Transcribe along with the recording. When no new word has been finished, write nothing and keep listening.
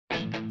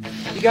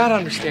You gotta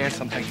understand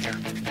something here.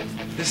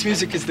 This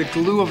music is the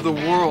glue of the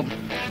world.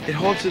 It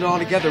holds it all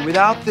together.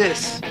 Without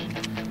this,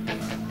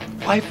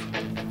 life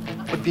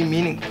would be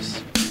meaningless.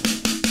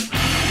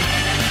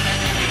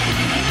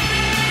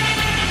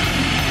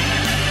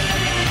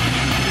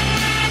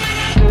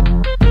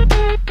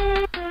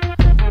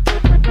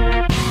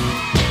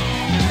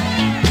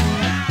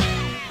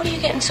 What are you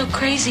getting so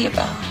crazy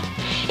about?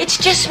 It's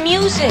just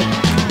music.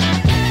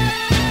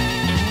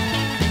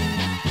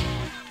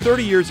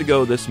 30 years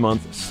ago this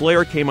month,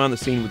 Slayer came on the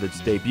scene with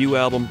its debut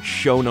album,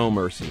 Show No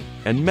Mercy,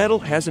 and metal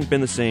hasn't been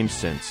the same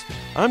since.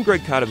 I'm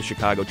Greg Cott of the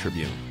Chicago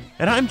Tribune.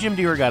 And I'm Jim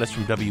DeRogatis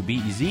from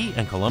WBEZ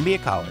and Columbia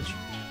College.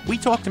 We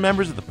talk to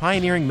members of the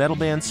pioneering metal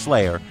band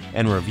Slayer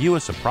and review a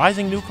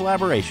surprising new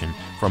collaboration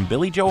from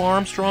Billie Joe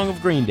Armstrong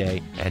of Green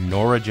Day and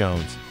Norah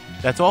Jones.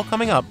 That's all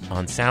coming up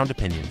on Sound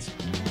Opinions.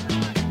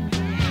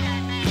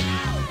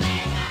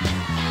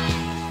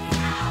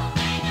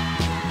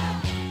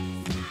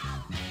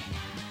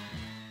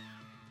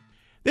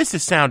 This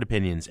is Sound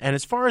Opinions, and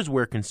as far as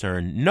we're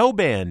concerned, no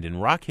band in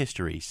rock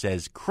history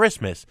says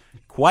Christmas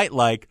quite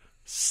like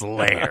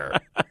Slayer.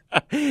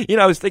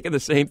 I was thinking the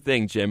same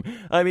thing, Jim.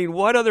 I mean,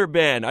 what other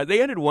band?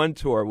 They ended one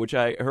tour, which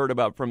I heard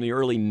about from the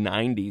early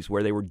 90s,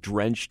 where they were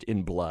drenched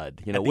in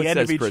blood. What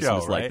says Christmas show,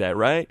 right? like that,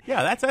 right?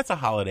 Yeah, that's a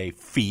holiday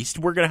feast.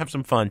 We're going to have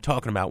some fun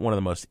talking about one of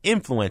the most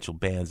influential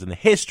bands in the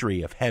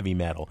history of heavy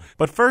metal.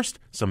 But first,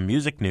 some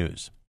music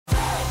news. In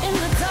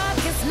the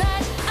darkest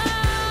night.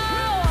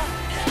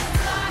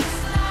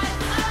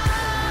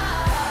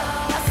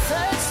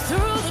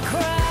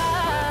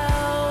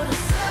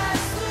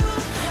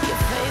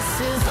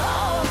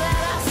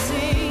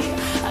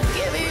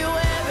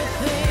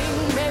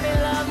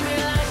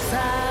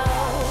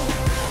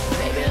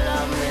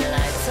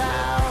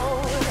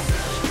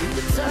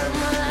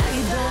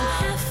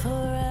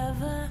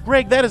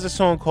 Greg, that is a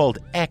song called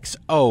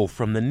XO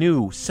from the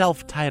new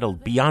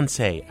self-titled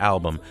Beyonce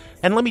album.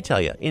 And let me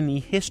tell you, in the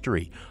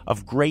history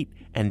of great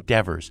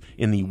endeavors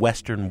in the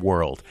Western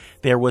world,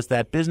 there was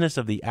that business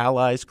of the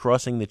Allies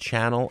crossing the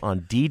Channel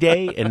on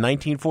D-Day in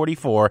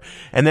 1944,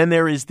 and then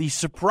there is the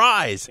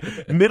surprise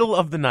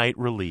middle-of-the-night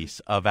release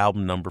of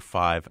album number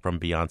 5 from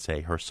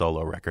Beyonce, her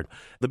solo record.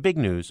 The big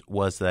news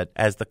was that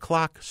as the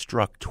clock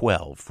struck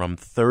 12 from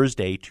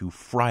Thursday to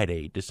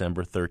Friday,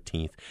 December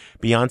 13th,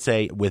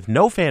 Beyonce, with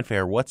no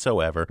fanfare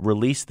whatsoever,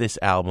 released this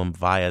album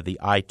via the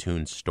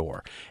iTunes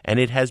store, and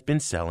it has been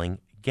selling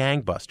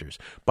gangbusters.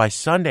 By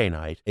Sunday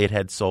night, it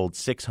had sold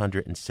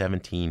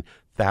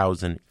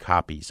 617,000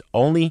 copies,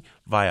 only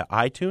via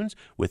iTunes,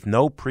 with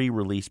no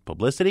pre-release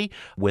publicity,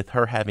 with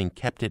her having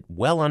kept it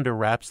well under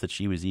wraps that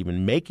she was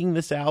even making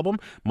this album,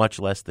 much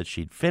less that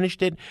she'd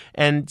finished it,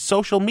 and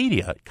social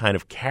media kind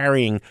of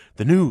carrying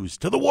the news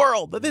to the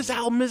world that this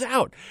album is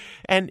out.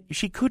 And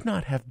she could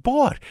not have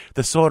bought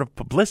the sort of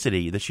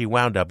publicity that she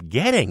wound up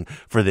getting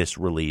for this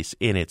release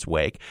in its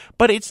wake,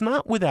 but it's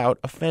not without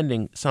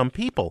offending some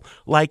people,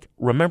 like,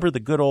 remember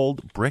the good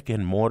old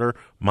brick-and-mortar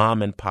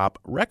mom-and-pop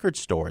record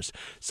stores.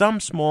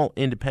 Some small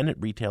independent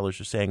retailers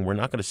are saying,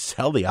 we're not going to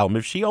sell the album.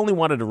 If she only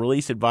wanted to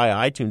release it via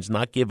iTunes,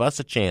 not give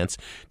us a chance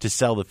to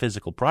sell the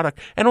physical product.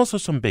 And also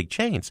some big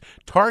chains.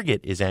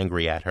 Target is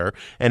angry at her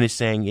and is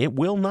saying it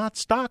will not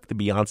stock the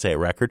Beyonce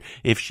record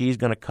if she's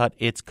going to cut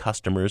its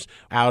customers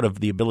out of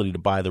the ability to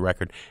buy the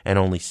record and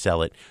only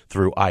sell it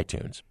through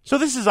iTunes. So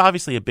this is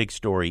obviously a big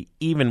story,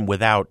 even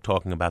without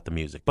talking about the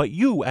music. But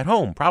you at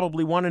home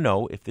probably want to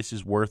know if this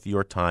is worth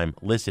your time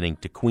listening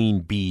to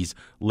Queen Bee's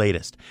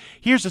latest.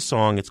 Here's a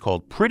song. It's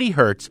called Pretty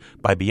Hurts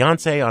by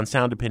Beyonce on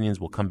Sound Opinions.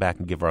 We'll come back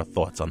and give our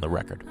thoughts on the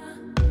record.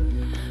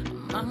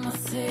 Mama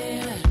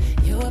said,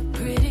 you're a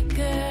pretty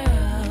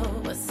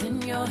girl. What's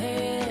in your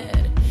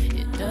head?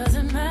 It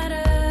doesn't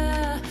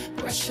matter.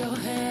 Brush your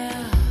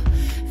hair,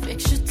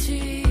 fix your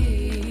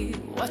teeth.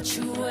 What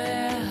you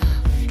wear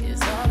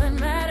is all that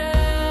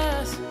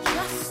matters.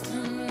 Just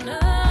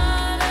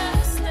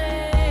another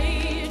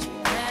stage.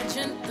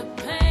 Pageant the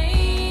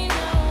pain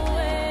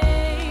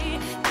away.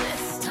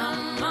 This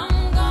time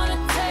I'm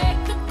gonna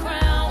take the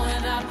crown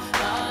without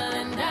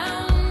falling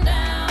down,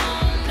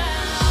 down,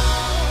 down.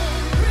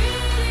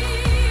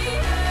 Pretty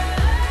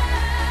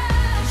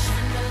girl,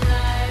 shine the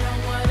light on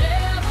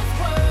whatever's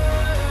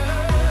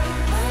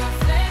worth.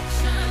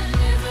 Perfection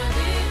is a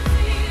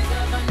disease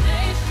of a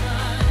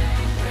nation.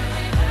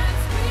 Really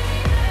hurts.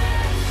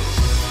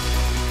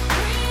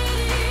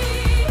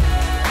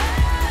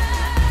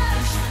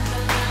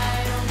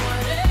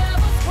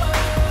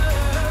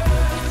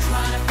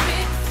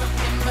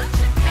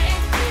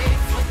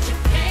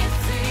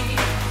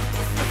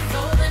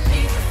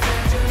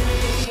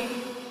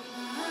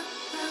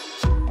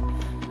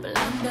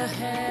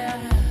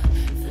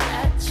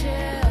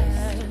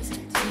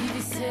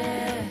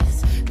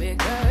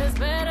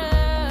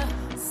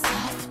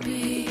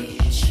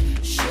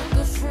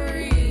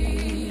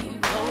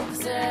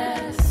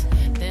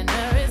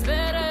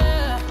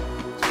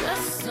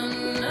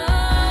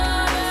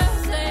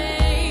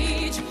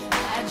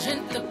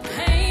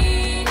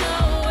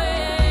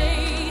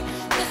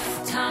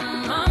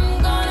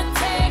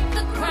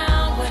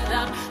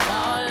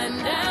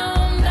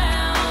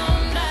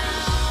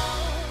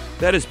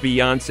 That is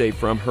Beyonce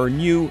from her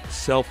new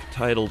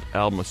self-titled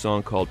album, a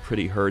song called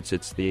Pretty Hurts.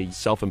 It's the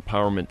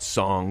self-empowerment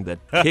song that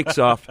kicks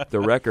off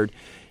the record.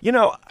 You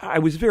know, I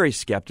was very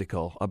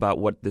skeptical about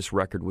what this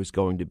record was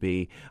going to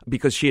be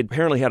because she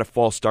apparently had a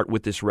false start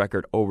with this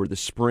record over the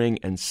spring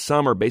and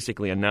summer,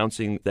 basically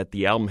announcing that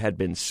the album had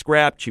been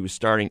scrapped. She was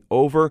starting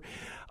over.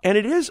 And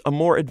it is a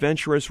more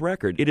adventurous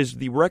record. It is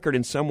the record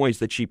in some ways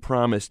that she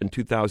promised in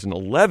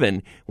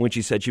 2011 when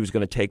she said she was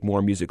going to take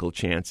more musical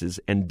chances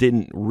and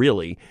didn't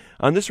really.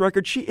 On this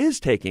record, she is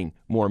taking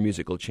more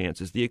musical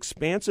chances. The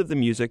expanse of the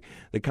music,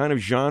 the kind of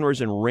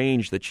genres and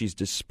range that she's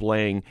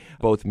displaying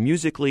both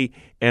musically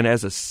and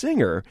as a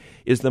singer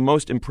is the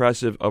most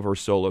impressive of her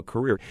solo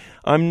career.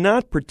 I'm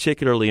not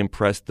particularly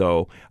impressed,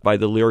 though, by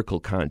the lyrical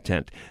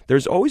content.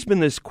 There's always been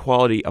this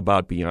quality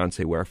about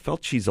Beyonce where I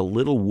felt she's a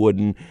little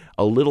wooden,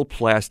 a little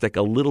plastic,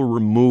 a little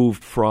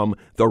removed from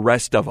the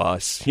rest of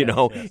us. You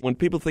know, when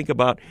people think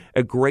about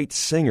a great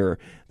singer,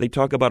 they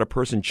talk about a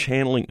person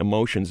channeling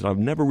emotions, and I've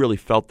never really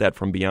felt that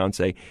from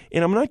Beyonce,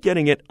 and I'm not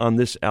getting it on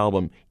this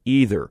album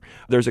either.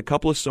 There's a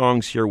couple of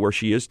songs here where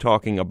she is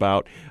talking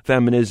about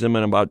feminism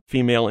and about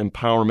female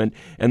empowerment,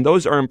 and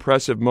those are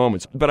impressive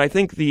moments. But I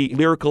think the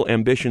lyrical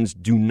ambitions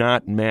do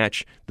not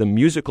match the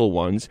musical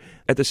ones.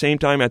 At the same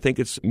time, I think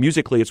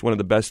musically it's one of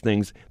the best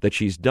things that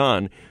she's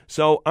done.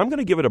 So I'm going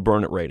to give it a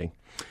burn it rating.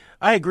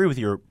 I agree with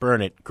your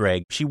burn it,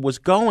 Greg. She was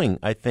going,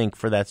 I think,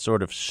 for that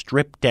sort of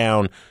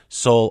stripped-down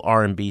soul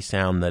R&B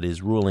sound that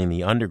is ruling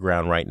the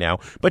underground right now,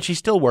 but she's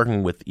still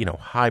working with,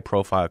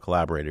 high-profile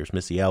collaborators,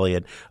 Missy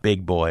Elliott,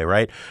 Big Boy,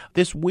 right?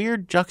 This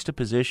weird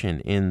juxtaposition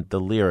in the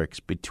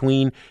lyrics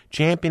between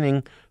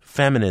championing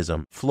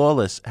feminism.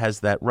 Flawless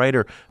has that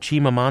writer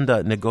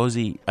Chimamanda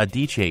Ngozi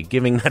Adichie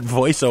giving that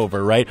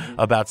voiceover, right,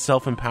 about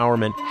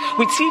self-empowerment.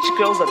 We teach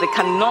girls that they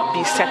cannot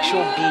be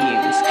sexual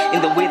beings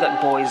in the way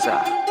that boys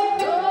are.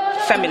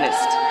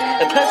 Feminist,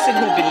 a person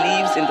who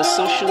believes in the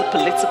social,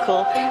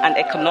 political, and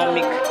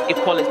economic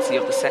equality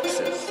of the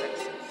sexes.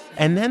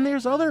 And then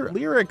there's other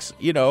lyrics,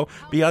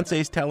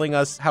 Beyonce's telling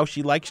us how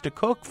she likes to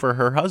cook for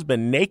her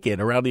husband naked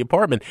around the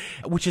apartment,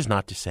 which is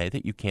not to say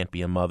that you can't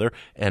be a mother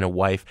and a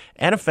wife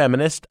and a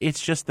feminist.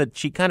 It's just that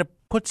she kind of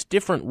puts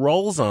different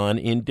roles on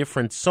in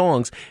different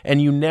songs,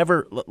 and you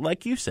never,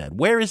 like you said,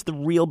 where is the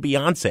real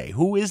Beyonce?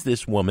 Who is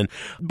this woman?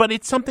 But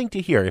it's something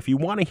to hear. If you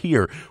want to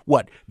hear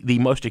what the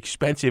most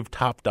expensive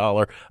top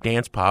dollar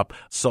dance pop,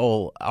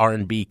 soul,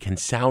 R&B can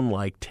sound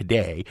like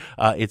today,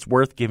 it's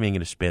worth giving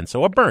it a spin.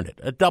 So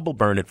a double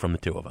burn it from the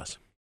two of us.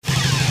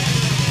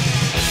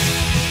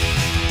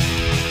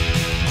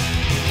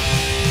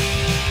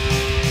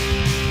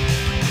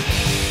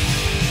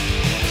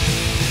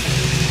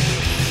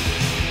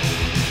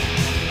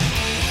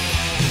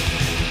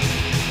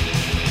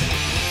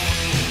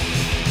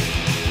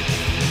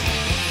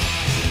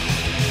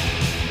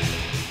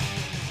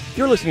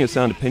 You're listening to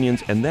Sound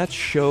Opinions, and that's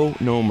Show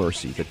No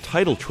Mercy, the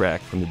title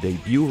track from the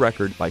debut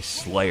record by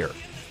Slayer.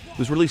 It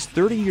was released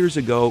 30 years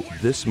ago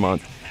this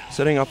month,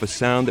 setting off a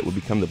sound that would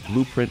become the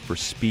blueprint for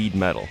speed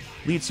metal.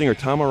 Lead singer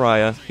Tom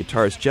Araya,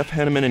 guitarist Jeff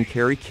Henneman and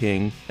Kerry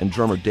King, and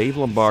drummer Dave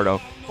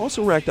Lombardo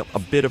also racked up a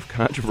bit of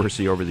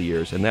controversy over the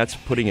years, and that's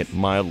putting it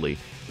mildly.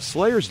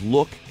 Slayer's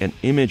look and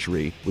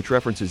imagery, which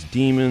references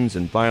demons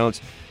and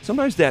violence,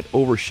 sometimes that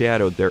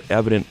overshadowed their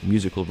evident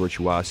musical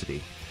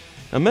virtuosity.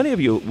 Now, many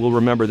of you will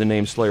remember the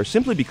name Slayer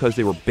simply because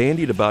they were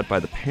bandied about by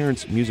the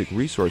Parents Music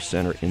Resource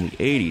Center in the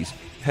 80s,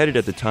 headed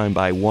at the time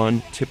by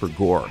one Tipper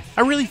Gore.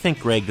 I really think,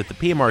 Greg, that the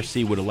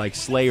PMRC would have liked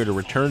Slayer to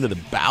return to the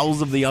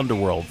bowels of the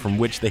underworld from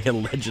which they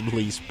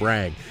allegedly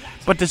sprang.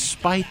 But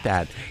despite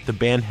that, the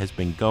band has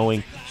been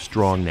going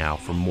strong now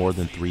for more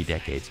than 3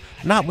 decades,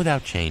 not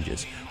without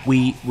changes.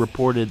 We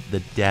reported the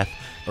death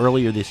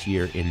earlier this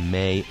year in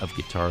May of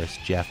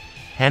guitarist Jeff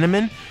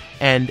Henneman.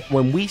 And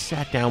when we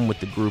sat down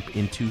with the group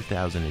in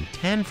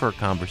 2010 for a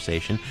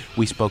conversation,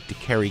 we spoke to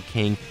Kerry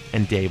King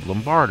and Dave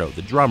Lombardo,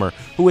 the drummer,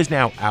 who is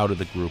now out of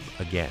the group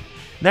again.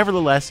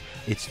 Nevertheless,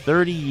 it's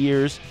 30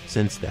 years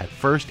since that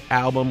first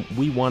album.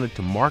 We wanted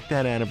to mark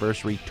that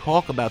anniversary,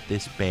 talk about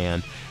this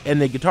band, and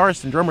the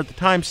guitarist and drummer at the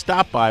time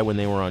stopped by when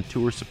they were on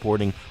tour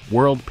supporting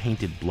World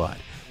Painted Blood.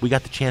 We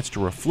got the chance to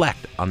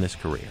reflect on this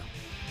career.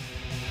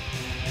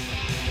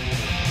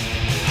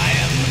 I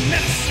am the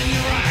menace in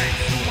your eyes,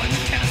 the one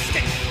you can't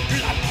escape.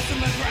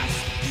 My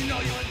grass. You know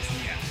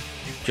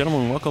you're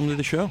Gentlemen, welcome to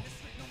the show.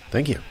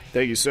 Thank you.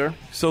 Thank you, sir.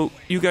 So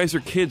you guys are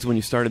kids when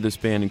you started this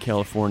band in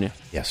California.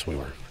 Yes, we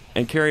were.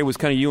 And Kerry, was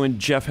kind of you and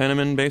Jeff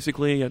Henneman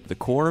basically at the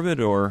core of it,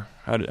 or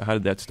how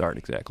did that start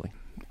exactly?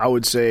 I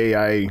would say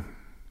I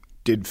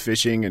did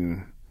fishing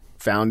and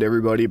found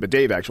everybody, but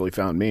Dave actually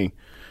found me.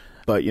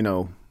 But,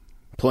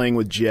 playing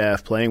with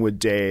Jeff, playing with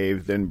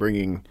Dave, then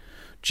bringing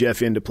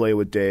Jeff in to play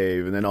with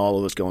Dave, and then all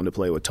of us going to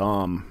play with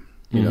Tom,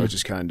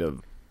 just kind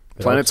of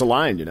planets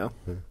aligned,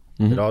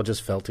 It all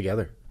just fell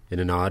together in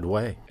an odd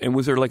way. And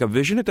was there like a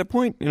vision at that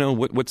point?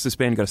 What's this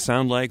band going to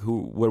sound like?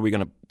 What are we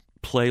going to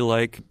play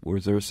like?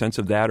 Was there a sense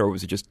of that, or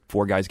was it just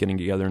 4 guys getting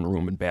together in a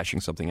room and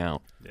bashing something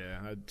out? Yeah,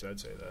 I'd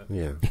say that.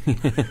 Yeah.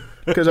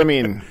 Because,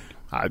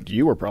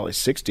 You were probably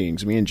 16,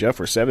 because me and Jeff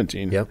were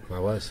 17. Yep, I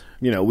was.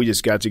 We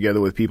just got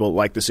together with people that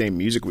liked the same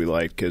music we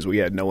liked, because we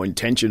had no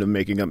intention of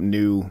making up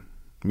new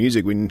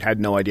music. We had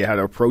no idea how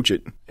to approach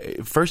it.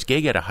 First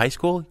gig at a high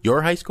school?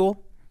 Your high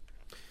school?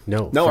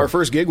 No, our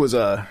first gig was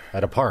at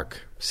a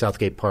park,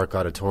 Southgate Park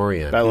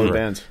Auditorium. Battle of the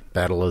Bands.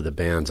 Battle of the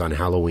Bands on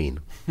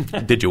Halloween.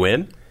 Did you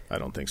win? I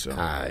don't think so.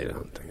 I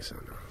don't think so,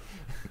 no.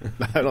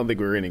 I don't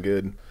think we were any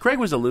good. Craig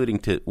was alluding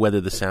to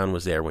whether the sound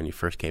was there when you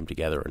first came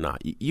together or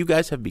not. You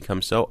guys have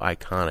become so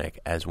iconic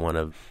as one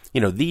of,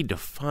 the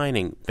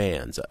defining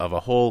bands of a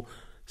whole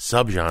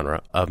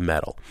subgenre of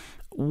metal.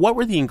 What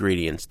were the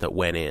ingredients that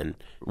went in?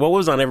 What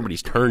was on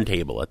everybody's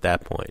turntable at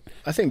that point?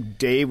 I think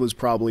Dave was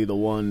probably the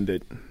one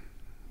that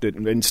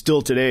and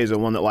still today is the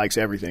one that likes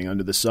everything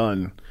under the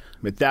sun.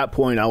 At that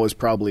point, I was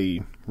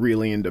probably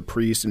really into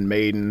Priest and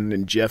Maiden,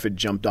 and Jeff had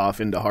jumped off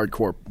into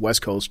hardcore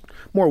West Coast,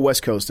 more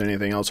West Coast than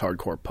anything else,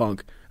 hardcore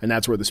punk, and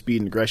that's where the Speed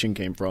and Aggression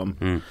came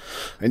from.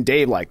 And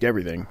Dave liked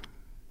everything,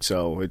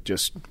 so it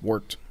just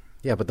worked.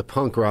 Yeah, but the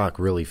punk rock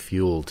really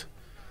fueled,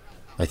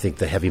 I think,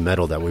 the heavy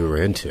metal that we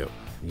were into.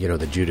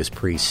 The Judas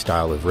Priest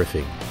style of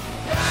riffing.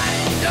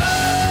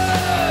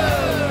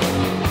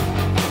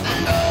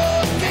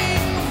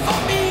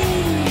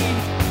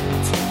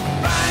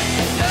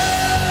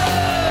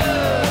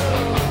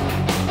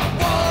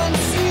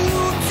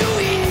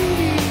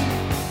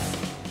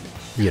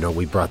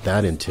 We brought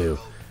that into,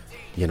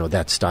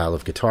 that style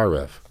of guitar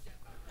riff.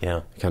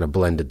 Yeah. Kind of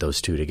blended those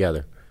two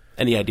together.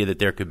 And the idea that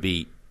there could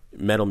be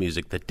metal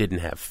music that didn't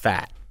have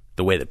fat,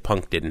 the way that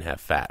punk didn't have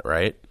fat,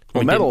 right?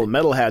 Well,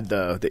 metal had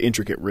the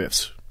intricate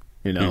riffs,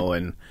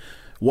 and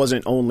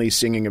wasn't only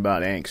singing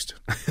about angst.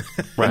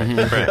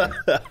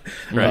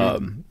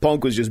 Right.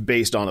 Punk was just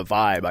based on a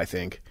vibe, I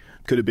think.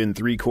 Could have been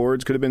 3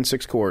 chords, could have been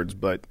 6 chords,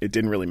 but it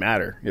didn't really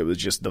matter. It was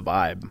just the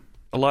vibe.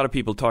 A lot of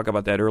people talk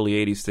about that early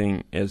 80s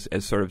thing as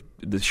sort of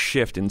the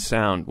shift in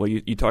sound. Well,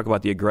 you talk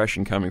about the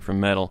aggression coming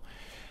from metal.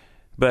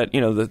 But,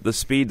 the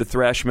speed, the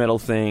thrash metal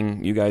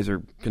thing, you guys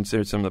are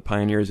considered some of the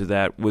pioneers of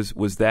that.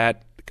 Was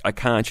that a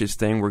conscious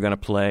thing? We're going to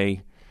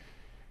play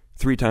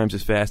 3 times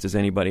as fast as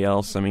anybody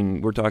else? I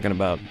mean, we're talking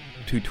about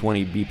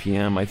 220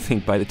 BPM, I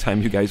think, by the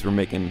time you guys were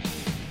making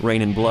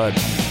Rain and Blood.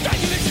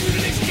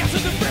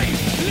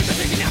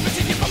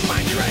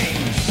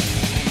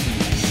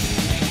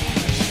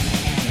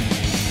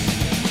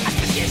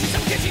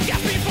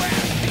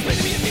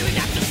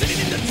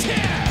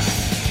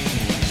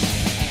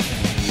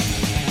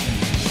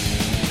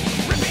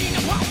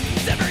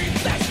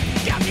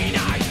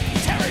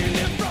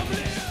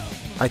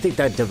 I think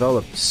that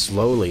developed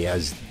slowly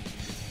as,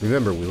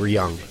 remember, we were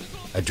young.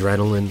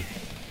 Adrenaline,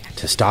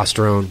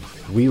 testosterone.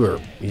 We were,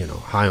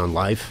 high on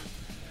life.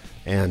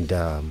 And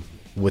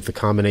with the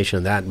combination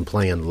of that and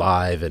playing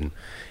live, and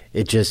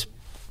it just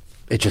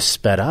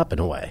sped up in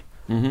a way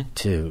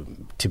to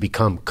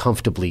become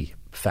comfortably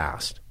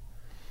fast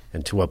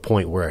and to a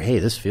point where, hey,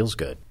 this feels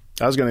good.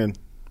 I was going to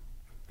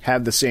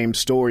have the same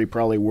story,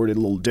 probably worded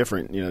a little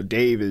different.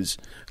 Dave is,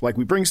 like,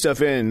 we bring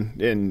stuff in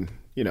and,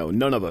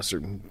 none of us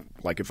are,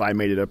 like if I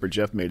made it up or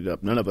Jeff made it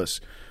up, none of us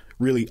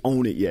really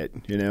own it yet.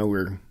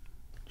 We're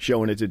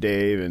showing it to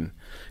Dave, and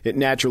it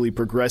naturally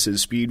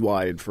progresses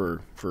speed-wide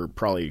for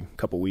probably a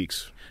couple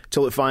weeks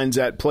till it finds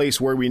that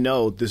place where we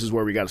know this is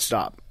where we got to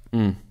stop.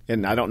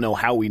 And I don't know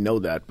how we know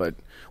that, but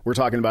we're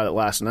talking about it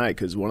last night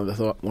because one of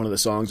the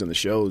songs in the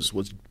shows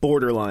was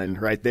borderline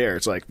right there.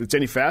 It's like, if it's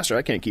any faster,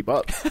 I can't keep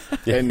up.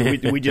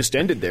 And we just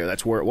ended there.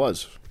 That's where it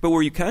was. But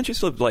were you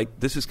conscious of, like,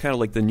 this is kind of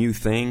like the new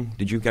thing?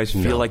 Did you guys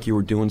feel like you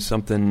were doing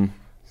something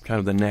kind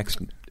of the next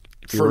era?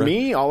 For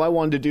me, all I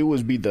wanted to do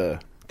was be the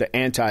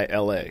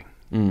anti-LA.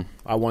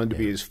 I wanted to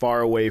be as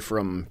far away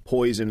from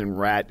Poison and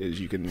Rat as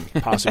you can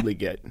possibly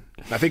get.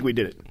 I think we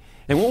did it.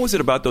 And what was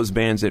it about those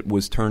bands that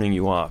was turning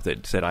you off,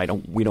 that said,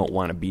 we don't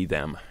want to be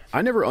them?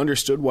 I never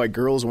understood why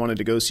girls wanted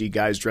to go see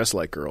guys dressed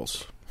like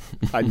girls.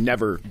 I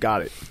never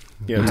got it.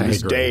 To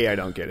this day, I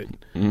don't get it.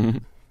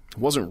 It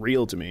wasn't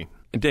real to me.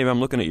 And Dave, I'm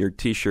looking at your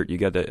T-shirt. You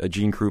got a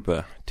Gene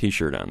Krupa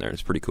T-shirt on there.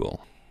 It's pretty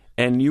cool.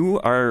 And you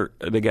are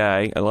the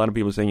guy, a lot of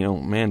people say,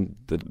 man,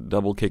 the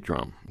double kick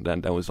drum,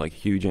 that was like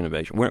huge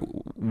innovation.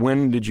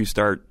 When did you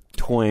start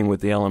toying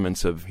with the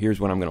elements of, here's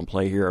what I'm going to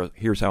play here,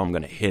 here's how I'm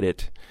going to hit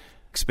it,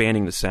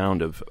 expanding the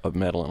sound of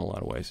metal in a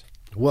lot of ways?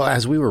 Well,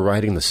 as we were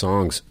writing the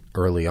songs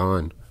early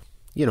on,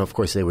 of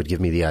course they would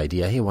give me the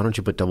idea, hey, why don't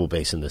you put double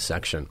bass in this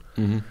section?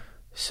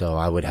 So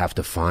I would have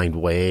to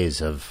find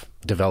ways of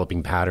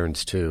developing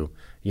patterns to,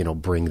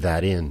 bring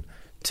that in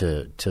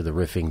to the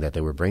riffing that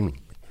they were bringing.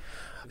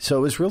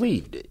 So it's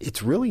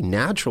really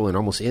natural and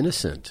almost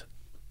innocent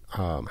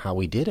how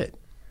we did it.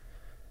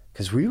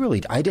 Because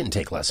I didn't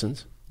take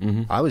lessons.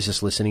 I was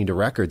just listening to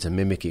records and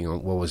mimicking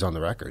what was on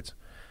the records.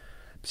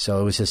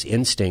 So it was just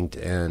instinct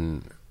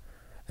and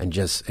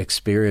just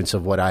experience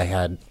of what I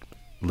had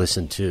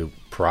listened to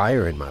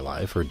prior in my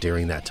life or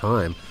during that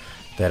time,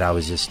 that I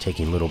was just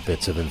taking little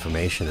bits of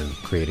information and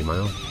creating my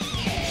own.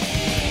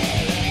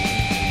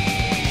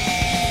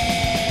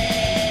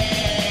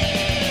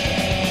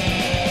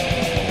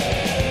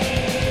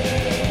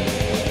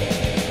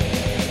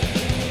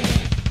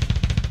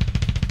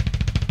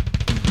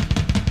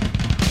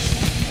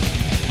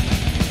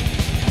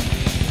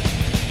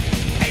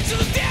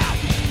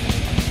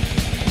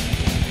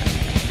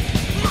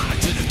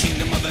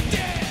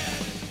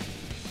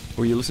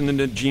 Were you listening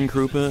to Gene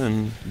Krupa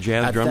and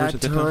jazz drummers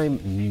at the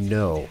time?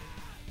 No.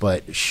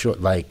 But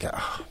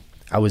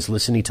I was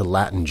listening to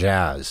Latin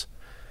jazz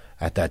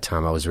at that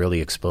time. I was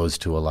really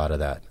exposed to a lot of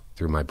that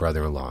through my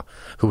brother-in-law,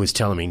 who was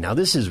telling me, now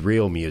this is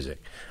real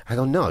music. I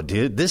go, no,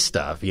 dude, this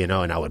stuff, and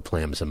I would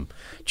play him some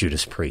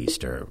Judas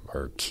Priest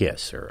or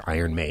Kiss or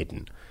Iron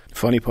Maiden.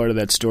 Funny part of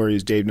that story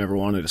is Dave never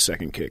wanted a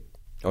second kick.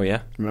 Oh,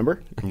 yeah?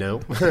 Remember? No.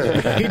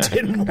 He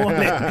didn't want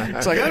it.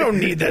 It's like, I don't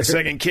need that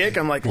second kick.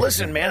 I'm like,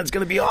 listen, man, it's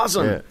going to be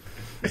awesome. Yeah.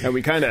 And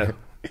we kind of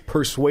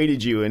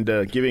persuaded you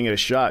into giving it a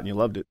shot, and you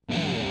loved it.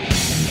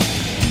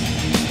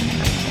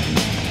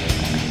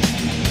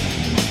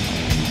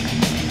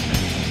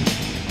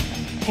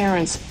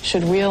 Parents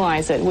should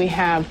realize that we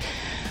have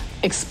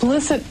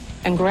explicit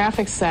and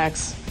graphic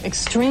sex,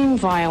 extreme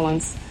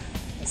violence,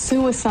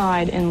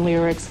 suicide in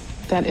lyrics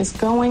that is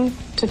going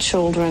to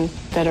children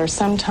that are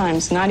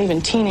sometimes not even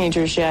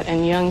teenagers yet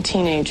and young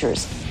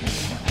teenagers.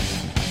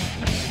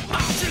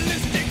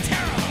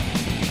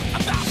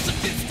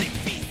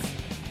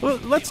 Well,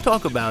 let's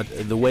talk about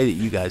the way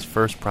that you guys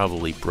first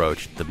probably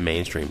broached the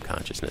mainstream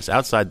consciousness,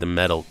 outside the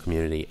metal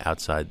community,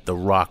 outside the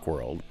rock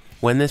world.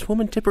 When this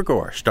woman, Tipper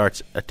Gore,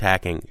 starts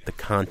attacking the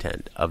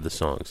content of the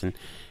songs. And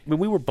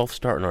we were both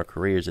starting our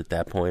careers at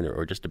that point,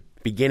 or just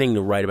beginning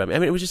to write about it. I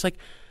mean, it was just like,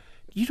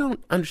 you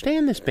don't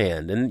understand this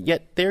band. And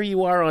yet there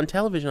you are on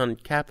television on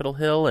Capitol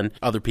Hill and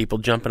other people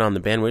jumping on the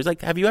band. Where it's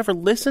like, have you ever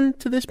listened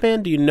to this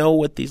band? Do you know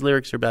what these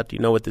lyrics are about? Do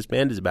you know what this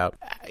band is about?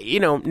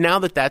 Now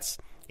that that's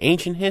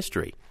ancient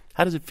history,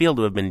 how does it feel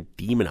to have been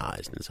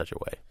demonized in such a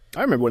way?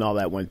 I remember when all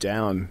that went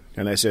down,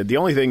 and I said, the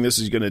only thing this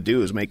is going to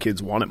do is make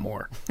kids want it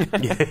more.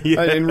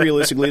 Yeah. And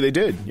realistically, they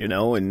did,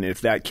 and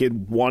if that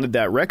kid wanted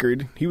that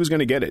record, he was going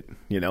to get it.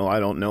 I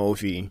don't know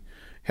if he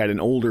had an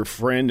older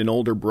friend, an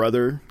older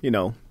brother, they're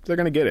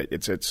going to get it.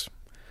 It's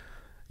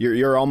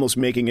you're almost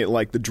making it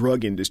like the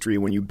drug industry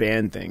when you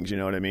ban things, you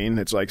know what I mean?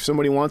 It's like if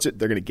somebody wants it,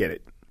 they're going to get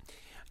it.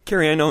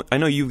 Kerry, I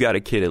know you've got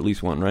a kid, at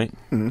least one, right?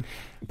 Mm-hmm.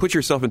 Put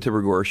yourself in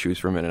Tipper Gore's shoes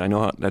for a minute. I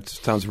know that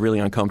sounds really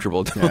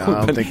uncomfortable. Yeah,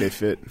 I don't think they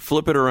fit.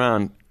 Flip it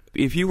around.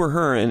 If you were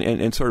her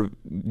and sort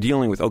of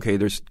dealing with, okay,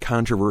 there's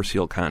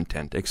controversial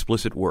content,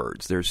 explicit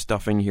words, there's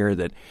stuff in here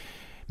that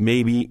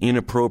may be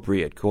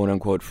inappropriate, quote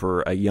unquote,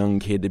 for a young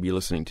kid to be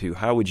listening to,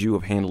 how would you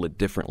have handled it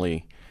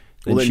differently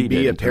than she did?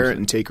 Be a parent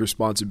and take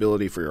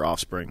responsibility for your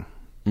offspring.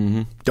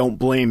 Mm-hmm. Don't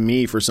blame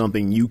me for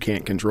something you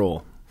can't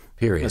control.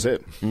 Period. That's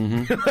it.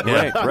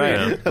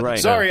 Mm-hmm. Right.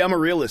 Sorry, I'm a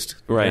realist.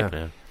 Right.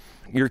 Yeah.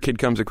 Your kid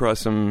comes across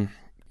some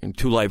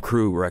Two Live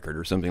Crew record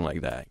or something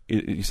like that.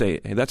 You say,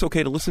 hey, that's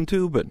okay to listen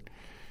to, but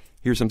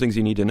here's some things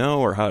you need to know,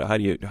 or how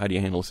do you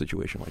handle a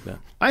situation like that?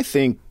 I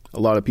think a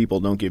lot of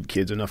people don't give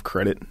kids enough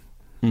credit.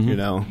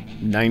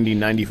 Mm-hmm.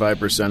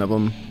 95% of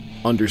them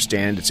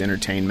understand it's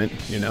entertainment,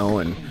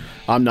 and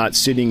I'm not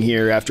sitting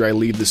here after I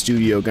leave the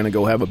studio going to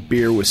go have a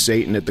beer with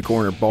Satan at the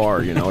corner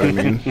bar, you know what I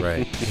mean?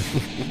 Right.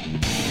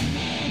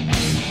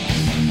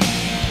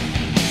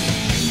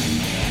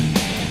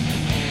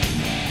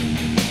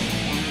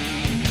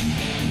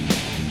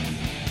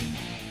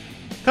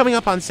 Coming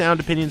up on Sound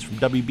Opinions from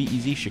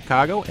WBEZ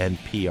Chicago and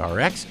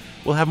PRX,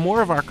 we'll have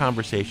more of our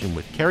conversation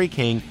with Kerry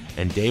King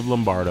and Dave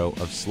Lombardo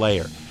of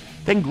Slayer.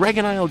 Then Greg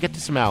and I will get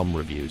to some album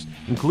reviews,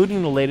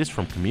 including the latest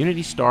from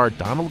community star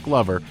Donald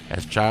Glover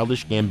as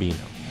Childish Gambino.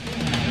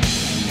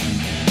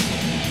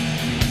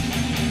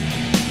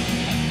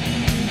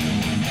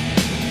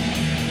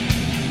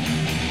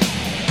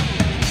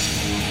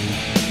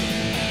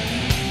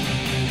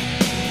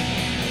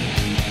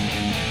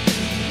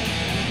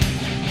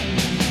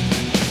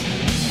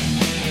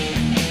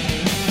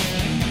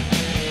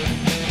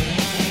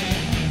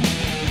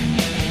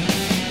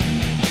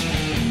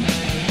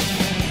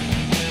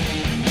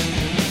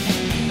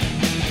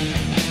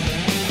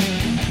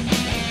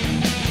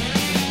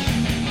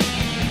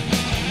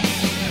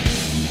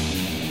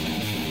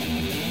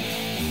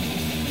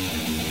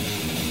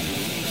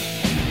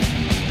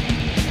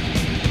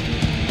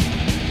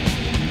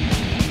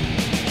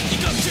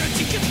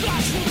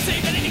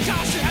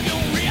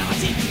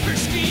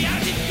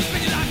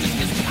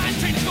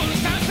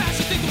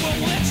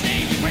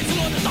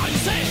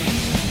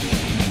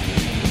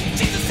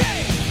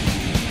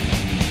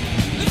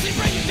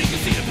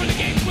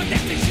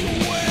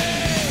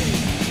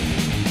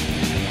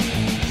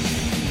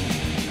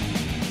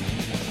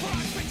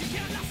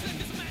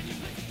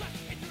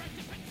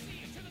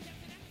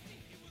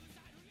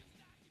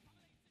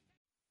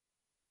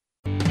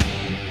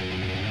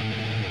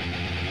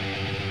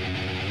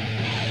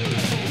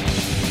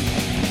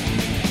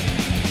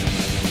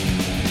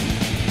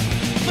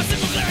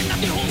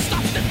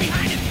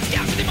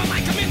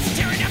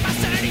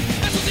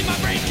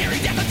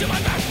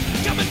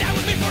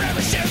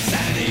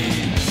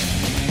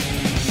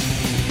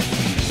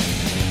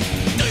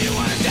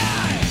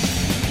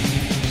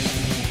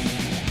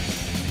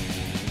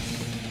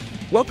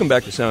 Welcome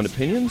back to Sound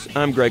Opinions.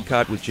 I'm Greg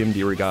Cott with Jim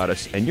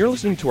DeRogatis, and you're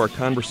listening to our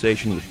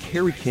conversation with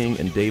Kerry King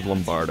and Dave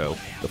Lombardo,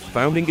 the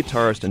founding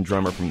guitarist and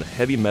drummer from the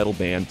heavy metal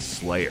band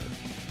Slayer.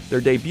 Their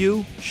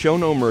debut, Show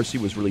No Mercy,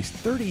 was released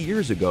 30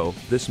 years ago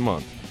this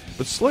month,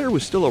 but Slayer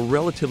was still a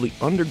relatively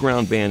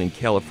underground band in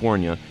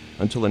California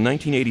until the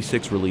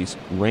 1986 release,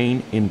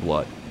 Rain in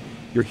Blood.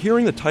 You're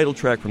hearing the title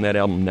track from that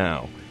album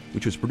now,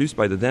 which was produced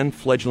by the then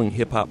fledgling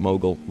hip-hop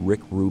mogul Rick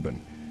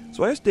Rubin.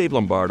 So I asked Dave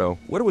Lombardo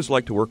what it was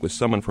like to work with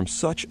someone from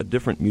such a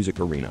different music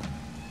arena.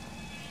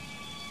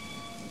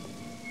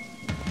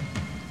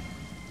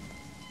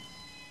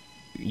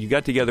 You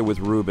got together with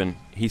Rubin.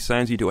 He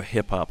signs you to a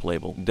hip-hop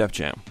label, Def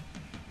Jam.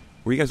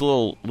 Were you guys a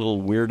little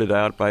weirded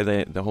out by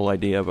the whole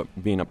idea of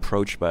being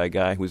approached by a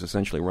guy who was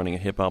essentially running a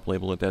hip-hop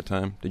label at that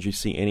time? Did you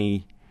see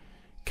any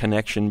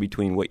connection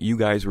between what you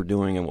guys were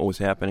doing and what was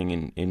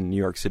happening in New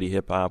York City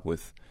hip-hop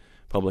with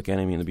Public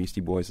Enemy and the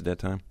Beastie Boys at that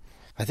time?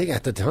 I think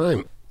at the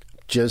time,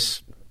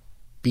 just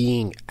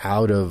being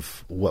out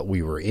of what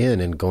we were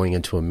in and going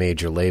into a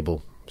major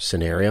label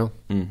scenario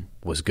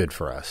was good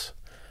for us.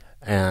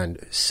 And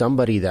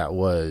somebody that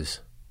was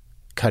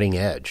cutting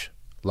edge,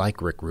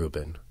 like Rick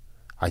Rubin,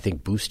 I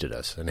think boosted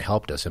us and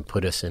helped us and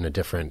put us in a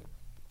different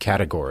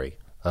category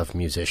of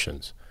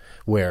musicians,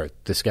 where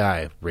this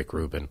guy, Rick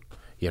Rubin,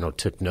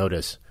 took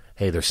notice,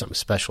 hey, there's something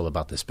special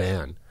about this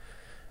band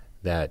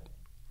that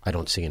I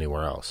don't see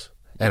anywhere else.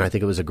 And I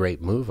think it was a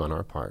great move on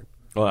our part.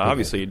 Well,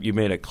 obviously, you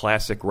made a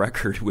classic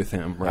record with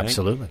him, right?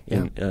 Absolutely.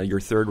 Yeah. In your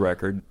third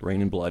record,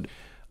 Rain in Blood.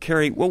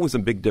 Carrie, what was a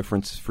big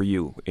difference for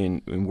you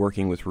in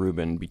working with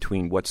Rubin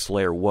between what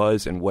Slayer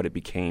was and what it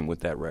became with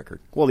that record?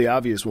 Well, the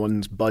obvious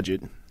one's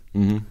budget.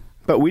 Mm-hmm.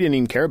 But we didn't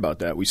even care about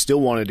that. We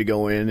still wanted to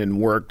go in and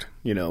worked,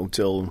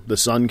 till the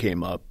sun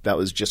came up. That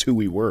was just who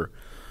we were.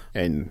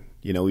 And,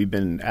 we've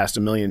been asked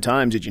a million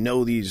times, did you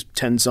know these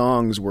 10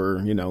 songs were,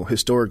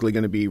 historically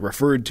going to be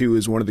referred to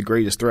as one of the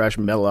greatest thrash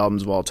metal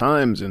albums of all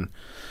times? And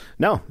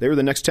no, they were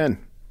the next 10.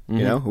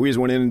 Mm-hmm. We just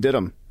went in and did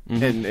them.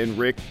 Mm-hmm. And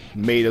Rick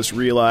made us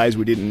realize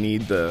we didn't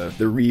need the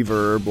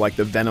reverb, like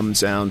the Venom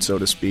sound, so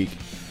to speak.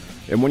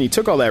 And when he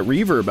took all that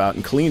reverb out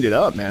and cleaned it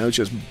up, man, it was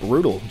just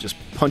brutal. Just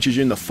punches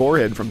you in the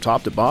forehead from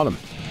top to bottom.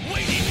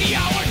 Waiting the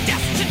hour,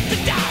 destined to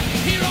die,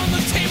 here on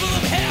the table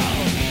of hell.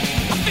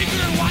 I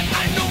figured what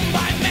I know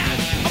by man,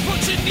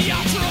 approaching the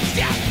altar of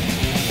death.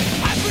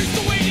 I bruised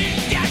the waiting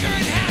dagger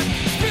in hand,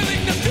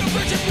 spilling the pure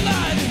virgin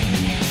blood.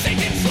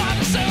 Satan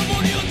slaughter,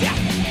 ceremonial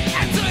death,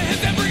 answer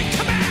his every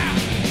command.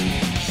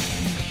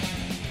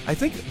 I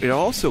think it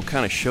also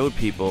kind of showed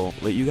people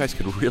that you guys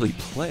could really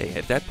play.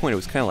 At that point, it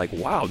was kind of like,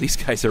 wow, these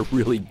guys are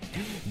really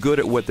good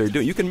at what they're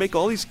doing. You can make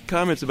all these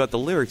comments about the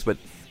lyrics, but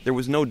there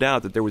was no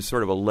doubt that there was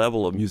sort of a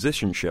level of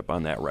musicianship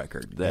on that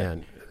record.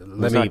 Let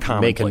me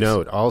make a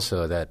note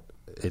also that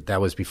that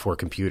was before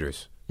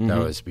computers. Mm-hmm. That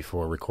was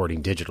before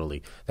recording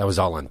digitally. That was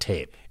all on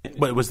tape.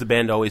 But was the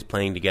band always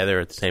playing together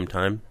at the same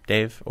time,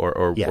 Dave?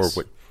 Yes.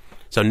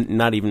 So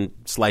not even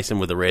slicing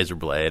with a razor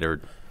blade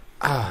or...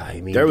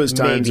 there was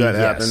times that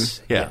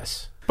happened. Yeah.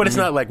 Yes. But it's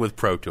not like with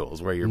Pro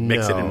Tools where you're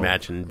mixing and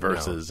matching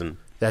verses. No. And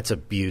that's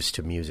abuse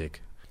to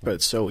music. But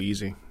it's so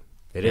easy.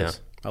 It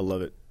is. I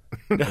love it.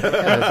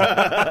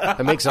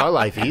 That makes our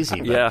life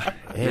easy. But,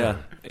 yeah.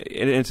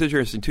 And it's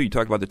interesting, too, you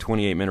talk about the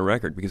 28-minute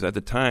record, because at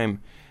the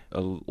time, a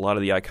lot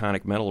of the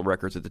iconic metal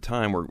records at the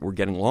time were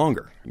getting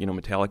longer.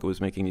 Metallica was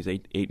making these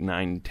 8,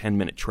 9,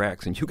 10-minute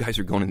tracks, and you guys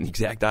are going in the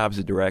exact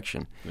opposite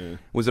direction. Yeah.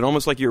 Was it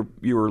almost like you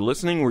were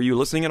listening? Were you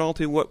listening at all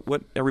to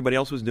what everybody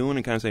else was doing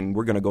and kind of saying,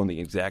 we're going to go in the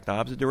exact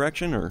opposite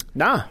direction? Or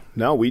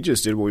No, we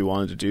just did what we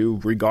wanted to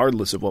do,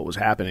 regardless of what was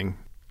happening.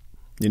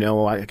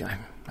 I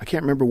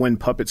can't remember when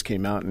Puppets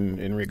came out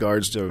in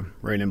regards to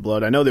Rain in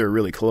Blood. I know they were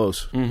really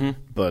close,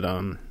 but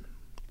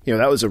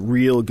that was a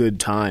real good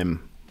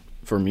time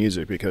for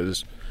music,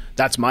 because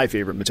that's my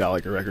favorite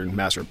Metallica record,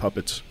 Master of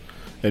Puppets,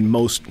 and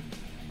most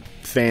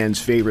fans'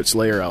 favorite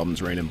Slayer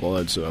albums, Rain in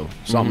Blood. So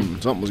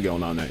something was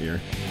going on that year.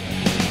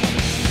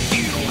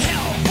 Feel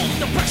hell from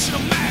the pressure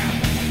of man,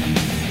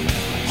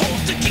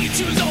 holds the key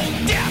to his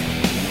own death.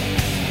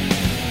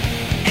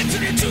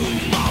 Enter into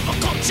lava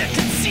culture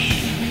can see,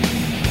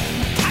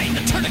 tying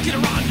the tourniquet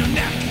around your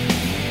neck,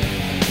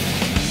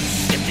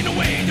 sifting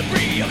away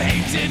debris of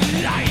hated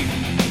life.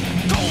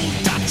 Cold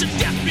touch of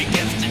death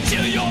begins to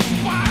chill your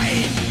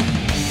spine,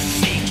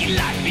 seeking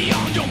life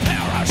beyond your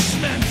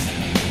parachments,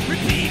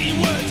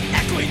 repeating words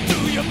echoing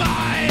through your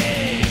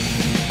mind.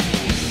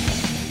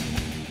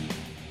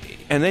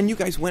 And then you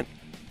guys went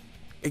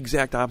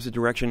exact opposite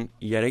direction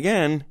yet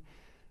again,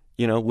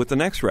 with the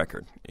next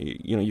record.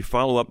 You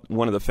follow up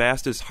one of the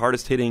fastest,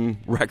 hardest-hitting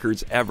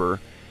records ever,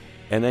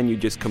 and then you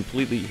just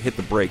completely hit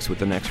the brakes with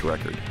the next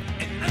record.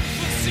 An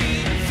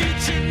unforeseen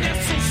future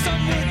nestles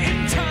somewhere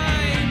in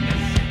time,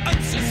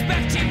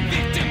 unsuspecting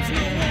victims,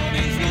 no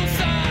warnings, no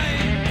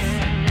signs.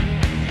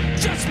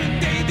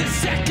 Judgment Day, the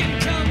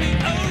second coming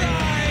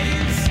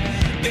arrives.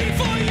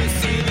 Before you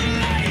see the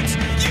light,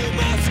 you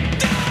must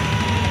die.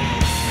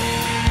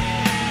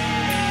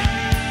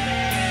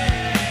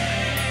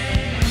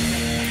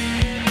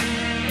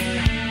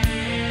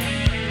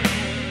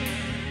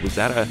 Was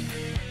that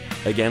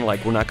again,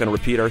 like, we're not going to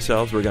repeat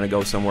ourselves, we're going to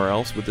go somewhere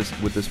else with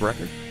this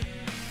record?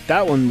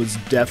 That one was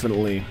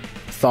definitely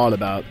thought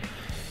about,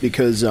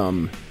 because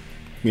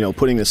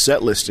putting the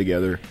set list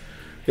together,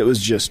 it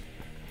was just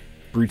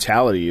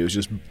brutality. It was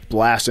just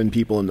blasting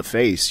people in the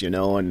face,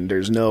 and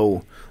there's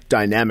no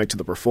dynamic to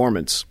the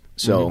performance.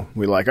 So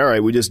we're like, all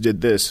right, we just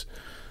did this.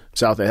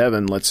 South of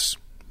Heaven, let's,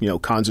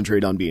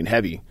 concentrate on being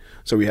heavy.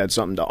 So we had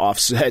something to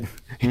offset,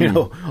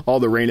 all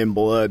the Rain and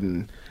Blood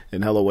and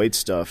Hella Weight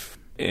stuff.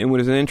 And it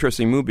was an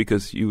interesting move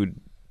because you would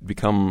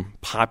become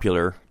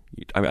popular.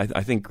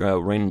 I think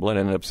Rain and Blood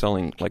ended up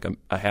selling like a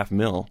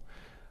 500,000.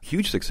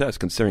 Huge success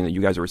considering that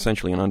you guys are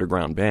essentially an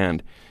underground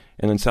band.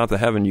 And then South of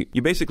Heaven,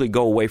 you basically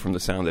go away from the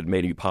sound that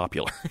made you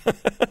popular,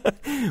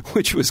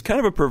 which was kind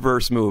of a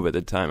perverse move at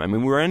the time. I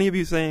mean, were any of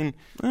you saying,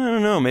 I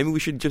don't know, maybe we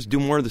should just do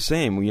more of the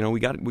same? We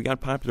got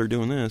popular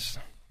doing this.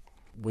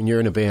 When you're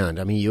in a band,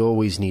 you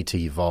always need to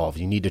evolve.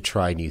 You need to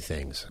try new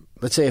things.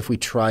 Let's say if we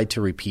tried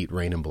to repeat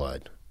Rain and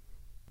Blood,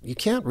 you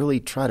can't really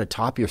try to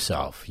top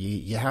yourself.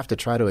 You have to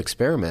try to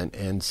experiment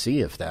and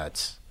see if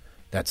that's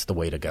the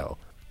way to go.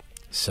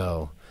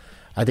 So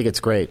I think it's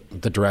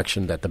great, the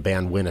direction that the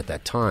band went at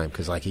that time,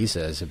 because like he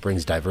says, it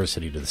brings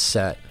diversity to the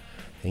set.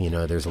 And,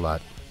 there's a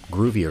lot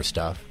groovier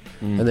stuff.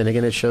 And then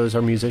again, it shows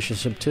our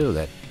musicianship, too,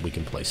 that we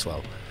can play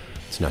slow.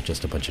 It's not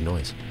just a bunch of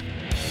noise.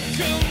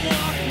 Come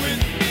walk with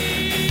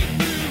me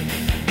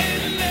through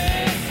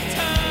endless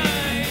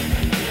time.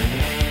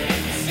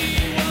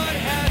 See what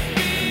has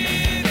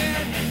been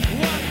and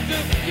what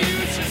the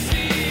future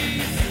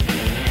sees.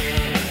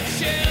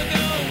 Share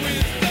the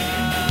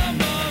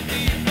wisdom of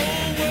the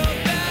old world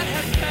that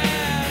has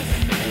passed.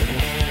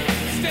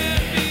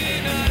 Step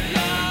in a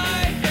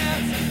life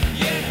that's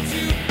yet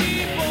to be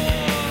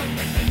born.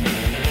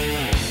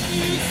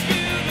 You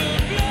spill the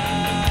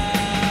blood.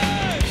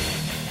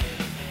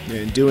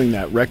 And doing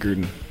that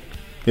record,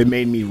 it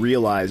made me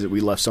realize that we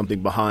left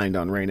something behind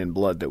on Rain and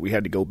Blood that we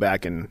had to go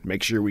back and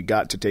make sure we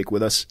got to take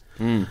with us.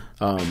 So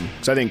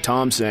I think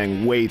Tom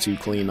sang way too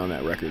clean on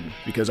that record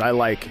because I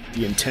like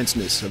the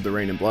intenseness of the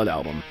Rain and Blood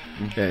album.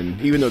 And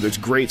even though there's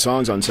great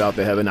songs on South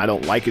of Heaven, I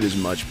don't like it as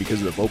much because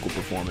of the vocal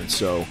performance.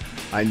 So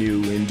I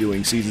knew in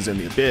doing Seasons in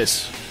the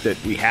Abyss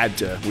that we had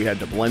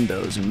to blend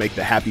those and make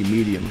the happy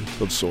medium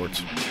of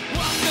sorts.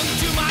 Welcome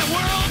to my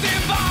world,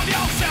 involve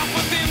yourself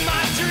within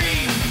my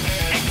dream.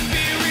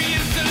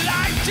 Experience the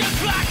life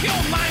just like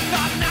your mind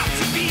thought not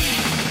to be.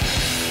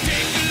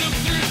 Take a look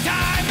through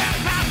time and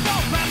past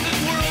all present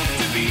worlds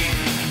to be.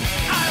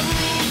 I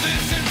rule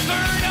this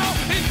inferno,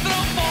 it's the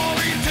for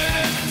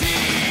eternity.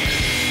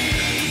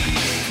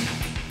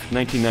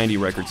 1990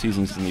 record,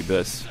 Seasons in the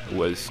Abyss,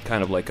 was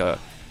kind of like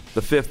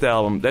the fifth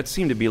album. That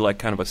seemed to be like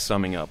kind of a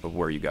summing up of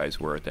where you guys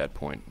were at that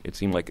point. It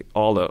seemed like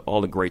all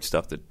the great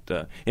stuff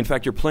that, in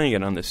fact, you're playing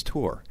it on this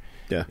tour.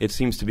 Yeah. It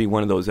seems to be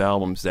one of those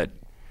albums that,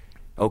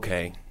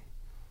 okay,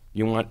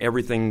 you want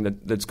everything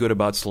that's good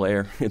about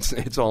Slayer.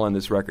 It's all on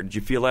this record. Did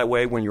you feel that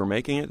way when you were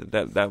making it?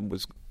 That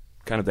was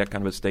kind of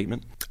a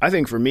statement? I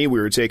think for me, we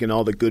were taking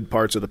all the good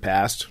parts of the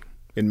past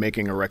and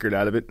making a record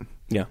out of it.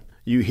 Yeah.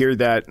 You hear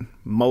that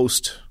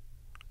most,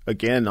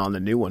 again, on the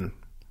new one,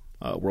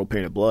 World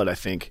Painted Blood. I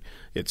think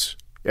it's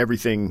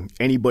everything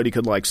anybody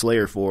could like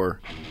Slayer for,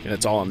 and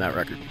it's all on that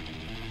record.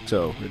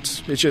 So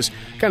it's just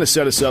kind of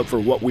set us up for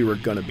what we were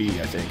going to be,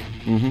 I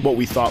think. What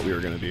we thought we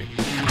were going to be.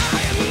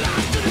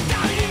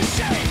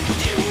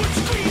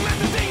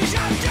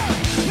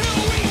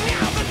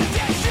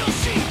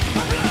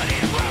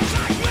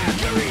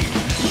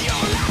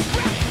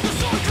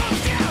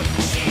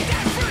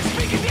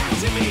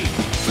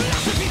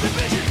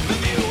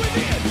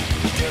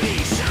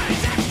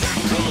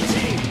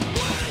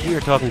 We are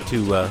talking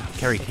to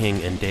Kerry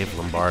King and Dave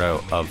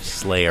Lombardo of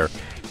Slayer.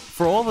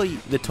 For all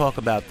the talk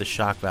about the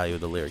shock value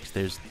of the lyrics,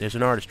 there's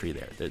an artistry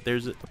there.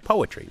 There's a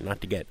poetry,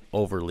 not to get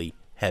overly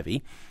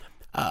heavy.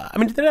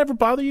 Did that ever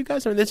bother you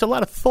guys? There's a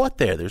lot of thought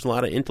there. There's a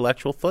lot of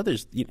intellectual thought.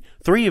 There's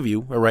three of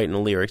you are writing the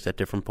lyrics at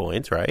different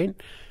points, right?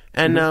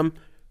 And does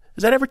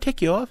that ever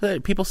tick you off?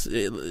 People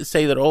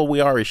say that all we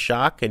are is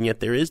shock, and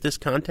yet there is this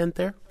content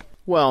there?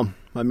 Well,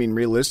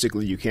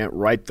 realistically, you can't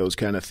write those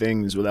kind of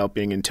things without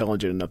being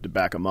intelligent enough to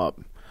back them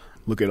up.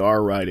 Look at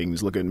our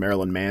writings. Look at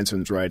Marilyn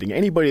Manson's writing.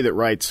 Anybody that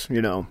writes,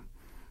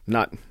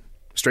 not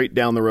straight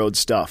down the road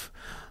stuff.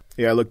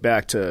 Yeah, I look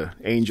back to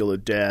Angel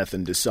of Death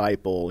and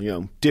Disciple,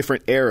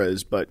 different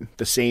eras, but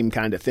the same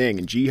kind of thing.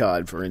 And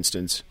Jihad, for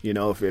instance,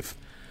 if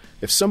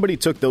somebody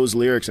took those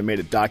lyrics and made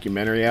a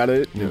documentary out of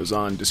it, and it was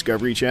on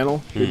Discovery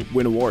Channel, it'd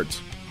win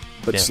awards.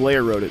 But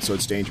Slayer wrote it, so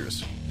it's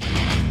dangerous.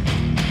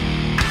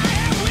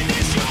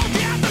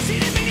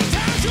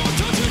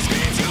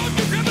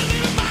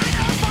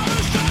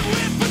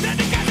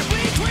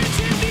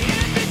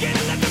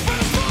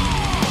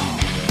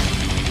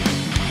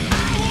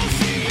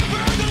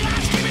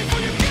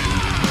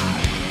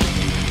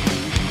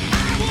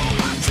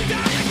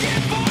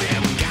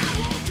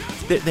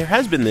 There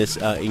has been this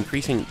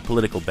increasing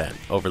political bent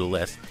over the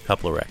last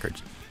couple of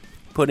records,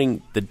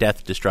 putting the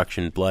death,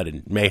 destruction, blood,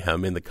 and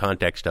mayhem in the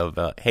context of,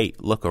 hey,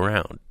 look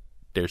around.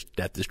 There's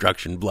death,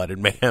 destruction, blood,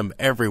 and mayhem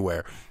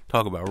everywhere.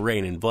 Talk about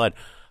rain and blood.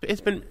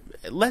 It's been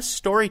less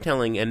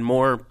storytelling and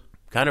more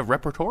kind of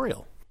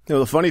repertorial.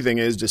 The funny thing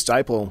is,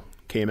 Disciple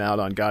came out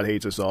on God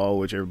Hates Us All,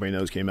 which everybody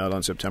knows came out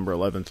on September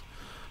 11th.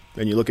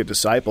 And you look at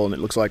Disciple, and it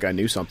looks like I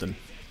knew something.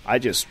 I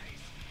just,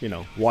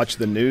 watch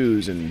the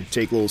news and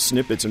take little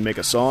snippets and make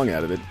a song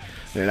out of it.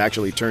 And it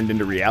actually turned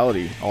into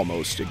reality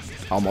almost exactly.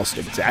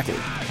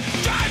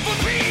 Strive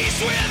for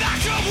peace with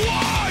acts of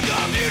war,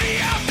 the beauty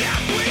of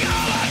death we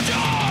all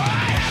adore.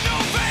 I have no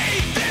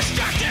faith,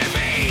 distracted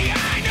me.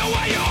 I know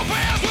why your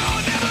prayers will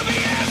never be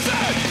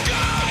answered.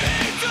 God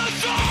hates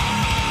us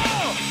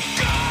all.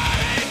 God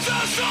hates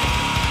us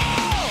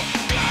all.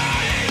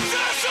 God hates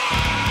us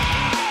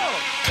all.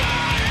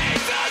 God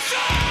hates us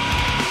all.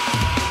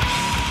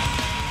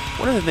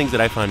 One of the things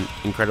that I find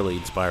incredibly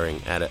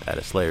inspiring at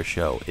a Slayer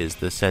show is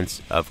the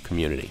sense of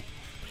community.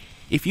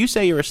 If you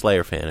say you're a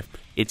Slayer fan,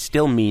 it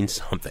still means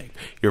something.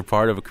 You're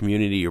part of a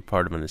community. You're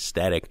part of an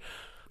aesthetic.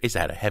 Is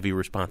that a heavy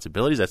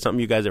responsibility? Is that something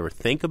you guys ever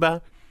think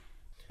about?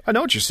 I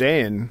know what you're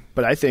saying,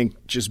 but I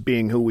think just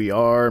being who we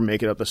are,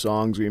 making up the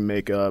songs we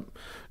make up,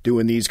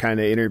 doing these kind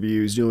of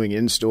interviews, doing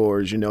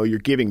in-stores, you're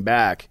giving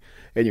back,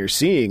 and you're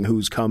seeing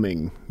who's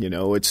coming.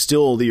 It's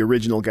still the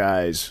original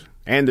guys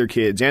and their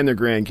kids and their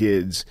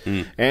grandkids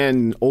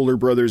and older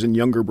brothers and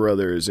younger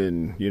brothers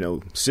and,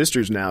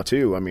 sisters now,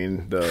 too. I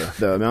mean,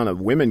 the amount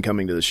of women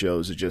coming to the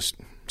shows is just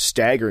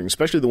staggering,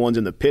 especially the ones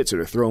in the pits that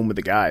are thrown with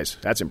the guys.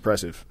 That's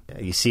impressive. Yeah,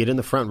 you see it in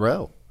the front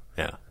row.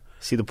 Yeah.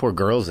 See the poor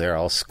girls there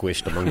all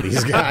squished among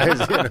these guys.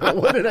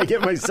 What did I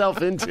get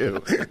myself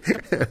into?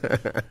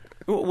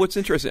 What's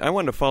interesting, I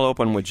wanted to follow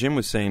up on what Jim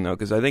was saying, though,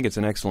 because I think it's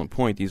an excellent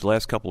point. These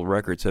last couple of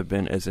records have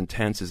been as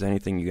intense as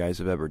anything you guys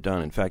have ever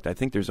done. In fact, I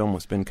think there's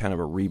almost been kind of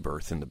a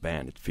rebirth in the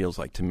band, it feels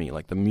like to me.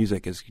 Like the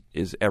music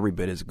is every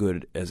bit as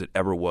good as it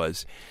ever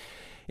was.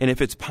 And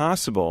if it's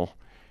possible,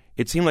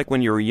 it seemed like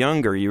when you were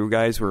younger, you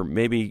guys were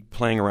maybe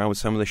playing around with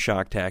some of the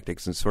shock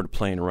tactics and sort of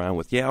playing around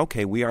with,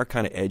 okay, we are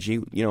kind of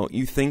edgy.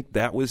 You think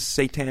that was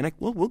satanic?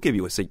 Well, we'll give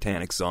you a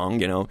satanic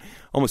song,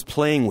 almost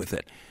playing with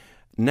it.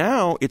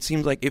 Now it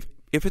seems like if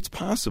it's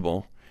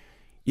possible,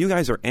 you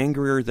guys are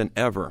angrier than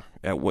ever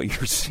at what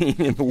you're seeing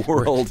in the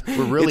world.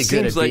 We're really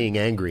good at being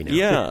angry now.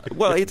 Yeah.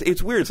 Well,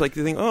 it's weird. It's like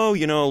you think, a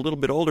little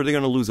bit older, they're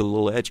going to lose a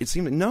little edge. It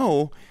seems like,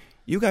 no,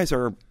 you guys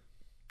are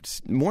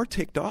more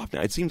ticked off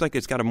now. It seems like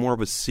it's got a more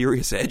of a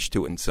serious edge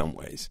to it in some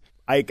ways.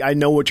 I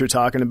know what you're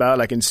talking about.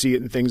 I can see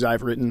it in things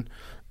I've written.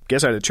 I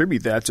guess I'd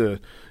attribute that to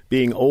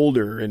being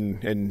older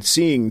and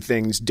seeing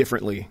things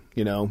differently,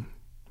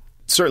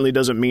 Certainly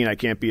doesn't mean I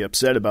can't be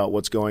upset about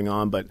what's going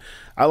on, but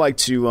I like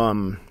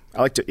to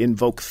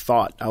invoke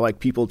thought. I like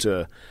people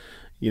to,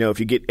 if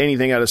you get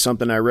anything out of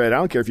something I read, I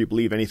don't care if you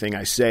believe anything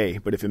I say,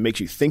 but if it makes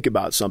you think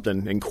about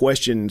something and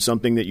question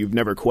something that you've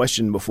never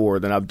questioned before,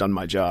 then I've done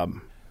my job.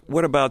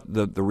 What about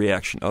the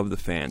reaction of the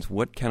fans?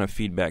 What kind of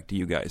feedback do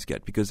you guys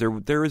get? Because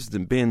there has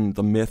been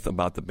the myth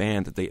about the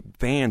band that the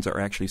fans are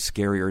actually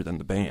scarier than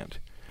the band.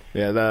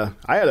 Yeah,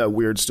 I had a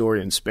weird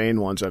story in Spain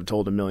once I've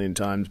told a million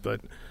times,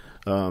 but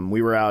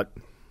we were out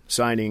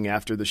signing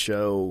after the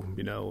show.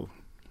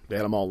 They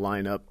had them all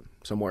lined up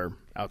somewhere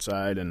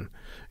outside, and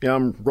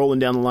I'm rolling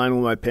down the line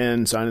with my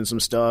pen, signing some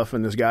stuff,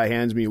 and this guy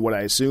hands me what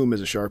I assume is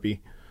a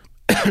Sharpie.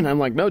 And I'm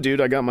like, no, dude,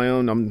 I got my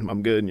own.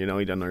 I'm good. He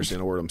doesn't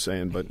understand a word I'm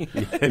saying, but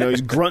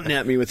he's grunting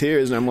at me with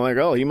his, and I'm like,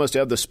 oh, he must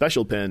have the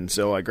special pen.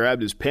 So I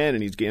grabbed his pen,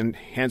 and he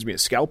hands me a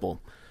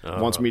scalpel.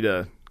 Wants me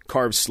to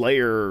carve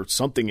Slayer or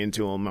something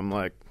into him. I'm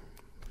like,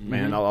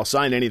 man, I'll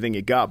sign anything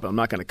you got, but I'm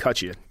not going to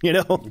cut you.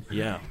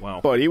 Yeah,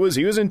 wow. But he was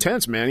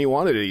intense, man. He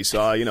wanted it. He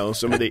saw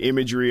some of the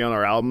imagery on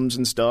our albums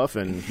and stuff,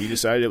 and he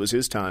decided it was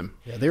his time.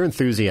 Yeah, their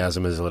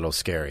enthusiasm is a little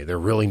scary. They're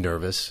really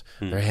nervous.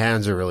 Their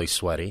hands are really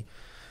sweaty,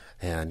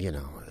 and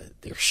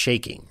they're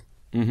shaking.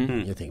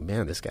 You think,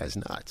 man, this guy's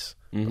nuts.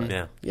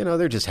 But,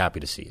 they're just happy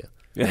to see you.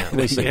 Yeah,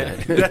 they say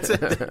that. That's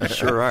it.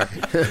 Sure are.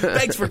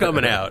 Thanks for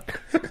coming out.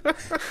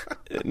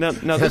 Now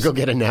go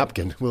get a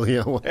napkin, will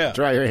you?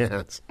 Dry your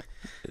hands.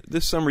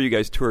 This summer, you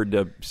guys toured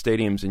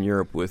stadiums in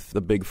Europe with the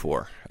Big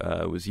Four.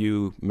 It was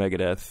you,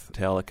 Megadeth,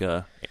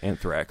 Metallica,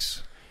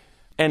 Anthrax.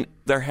 And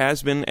there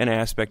has been an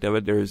aspect of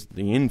it. There's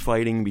the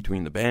infighting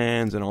between the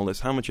bands and all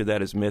this. How much of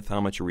that is myth? How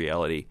much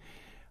reality?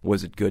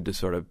 Was it good to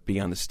sort of be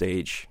on the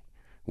stage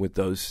with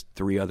those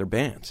three other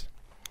bands?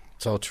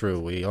 It's all true.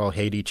 We all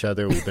hate each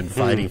other. We've been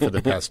fighting for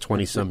the past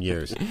 20-some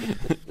years.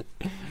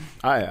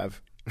 I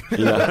have.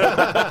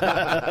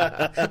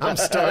 Yeah. I'm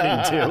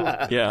starting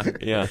to.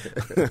 Yeah.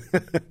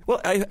 Well,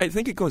 I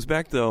think it goes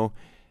back, though,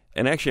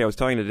 and actually I was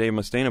talking to Dave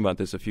Mustaine about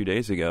this a few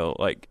days ago.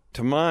 Like,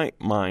 to my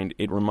mind,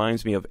 it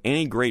reminds me of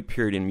any great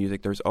period in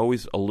music. There's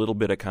always a little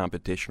bit of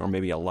competition, or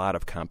maybe a lot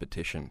of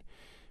competition,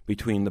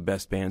 between the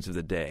best bands of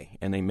the day,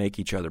 and they make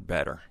each other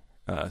better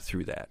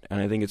through that. And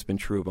I think it's been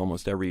true of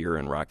almost every year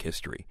in rock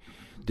history.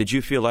 Did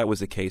you feel that was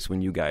the case when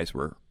you guys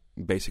were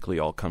basically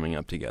all coming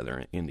up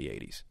together in the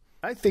 80s?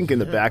 I think in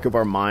the back of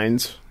our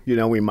minds,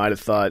 we might have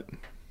thought,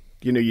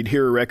 you'd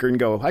hear a record and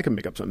go, I can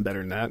make up something better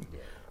than that.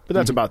 But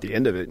that's about the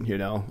end of it,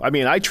 I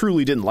mean, I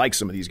truly didn't like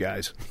some of these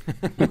guys.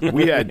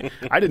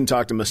 I didn't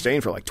talk to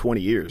Mustaine for like 20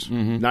 years,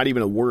 not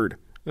even a word.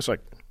 It's like,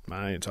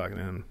 I ain't talking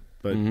to him.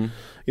 But,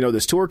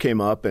 this tour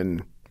came up,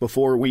 and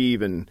before we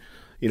even,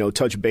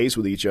 touch base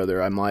with each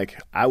other. I'm like,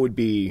 I would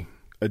be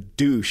a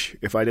douche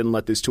if I didn't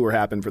let this tour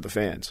happen for the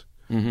fans.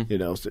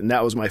 Mm-hmm. And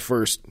that was my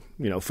first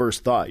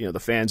thought. The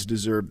fans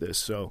deserve this.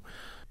 So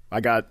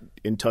I got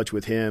in touch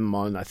with him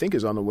I think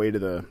is on the way to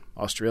the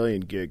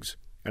Australian gigs.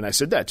 And I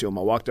said that to him.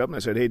 I walked up and I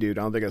said, hey, dude,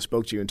 I don't think I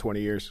spoke to you in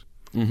 20 years.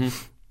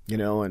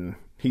 Mm-hmm. And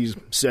he's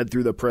said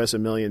through the press a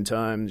million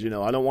times,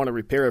 I don't want to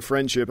repair a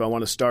friendship. I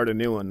want to start a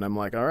new one. And I'm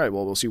like, all right,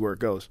 well, we'll see where it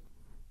goes.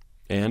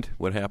 And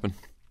what happened?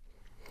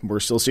 We're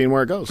still seeing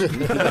where it goes.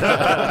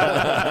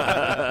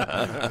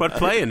 But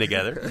playing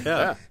together.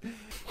 Yeah.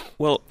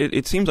 Well,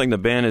 it seems like the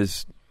band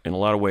is, in a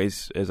lot of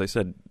ways, as I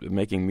said,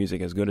 making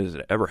music as good as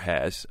it ever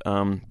has.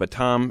 But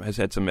Tom has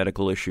had some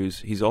medical issues.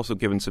 He's also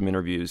given some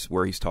interviews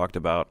where he's talked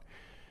about,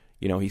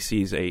 he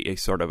sees a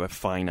sort of a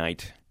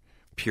finite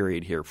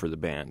period here for the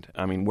band.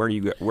 I mean, where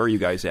are you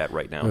guys at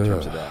right now in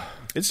terms of that?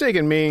 It's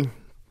taken me,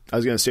 I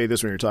was going to say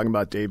this when you were talking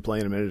about Dave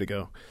playing a minute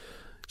ago.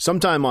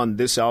 Sometime on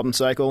this album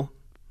cycle,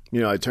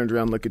 I turned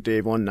around and looked at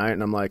Dave one night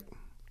and I'm like,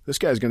 this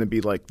guy's going to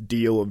be like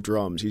Dio of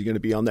drums. He's going to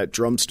be on that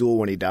drum stool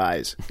when he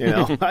dies.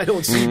 I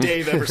don't see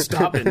Dave ever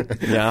stopping.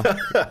 Yeah.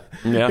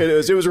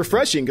 It was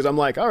refreshing because I'm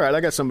like, all right,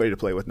 I got somebody to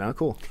play with now.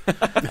 Cool.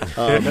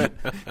 But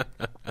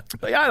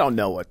I don't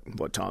know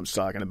what Tom's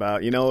talking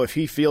about. If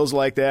he feels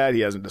like that,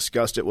 he hasn't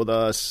discussed it with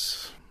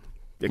us.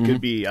 It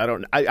could be,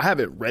 I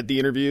haven't read the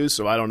interviews,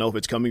 so I don't know if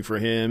it's coming for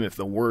him, if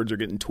the words are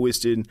getting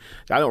twisted.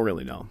 I don't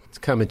really know. It's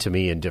coming to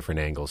me in different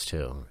angles,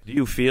 too. Do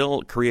you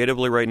feel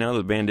creatively right now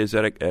the band is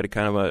at a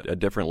kind of a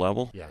different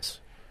level?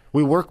 Yes.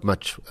 We work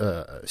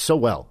so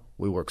well.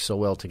 We work so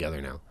well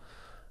together now.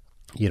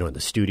 In the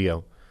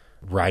studio,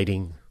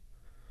 writing,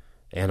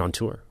 and on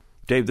tour.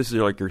 Dave, this is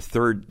like your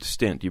third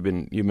stint. You've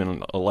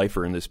been a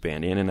lifer in this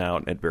band, in and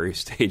out at various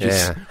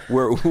stages.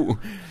 Yeah.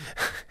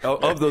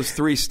 Of those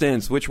three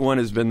stints, which one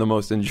has been the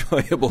most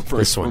enjoyable from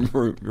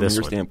your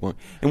standpoint?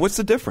 And what's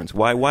the difference?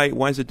 Why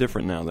is it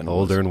different now than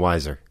older and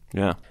wiser?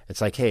 Yeah,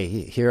 it's like, hey,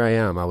 here I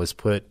am. I was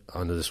put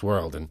onto this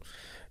world, and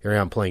here I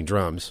am playing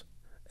drums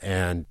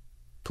and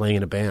playing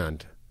in a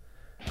band,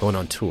 going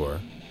on tour.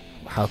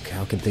 How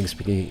can things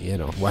be?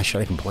 Why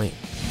should I complain?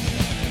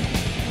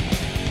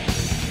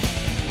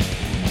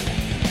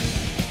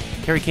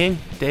 Kerry King,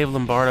 Dave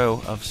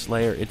Lombardo of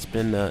Slayer. It's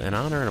been an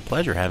honor and a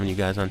pleasure having you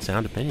guys on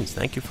Sound Opinions.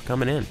 Thank you for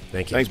coming in.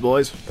 Thank you. Thanks,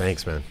 boys.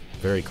 Thanks, man.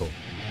 Very cool.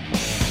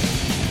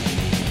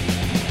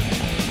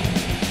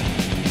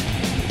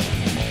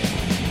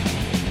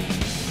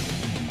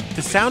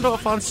 To sound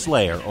off on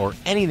Slayer or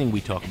anything we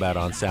talk about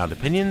on Sound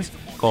Opinions,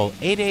 call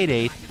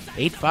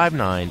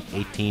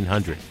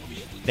 888-859-1800.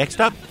 Next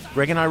up,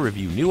 Greg and I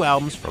review new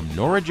albums from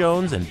Norah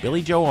Jones and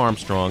Billie Joe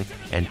Armstrong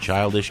and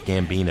Childish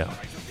Gambino.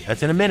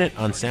 That's in a minute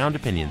on Sound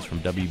Opinions from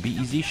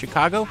WBEZ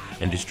Chicago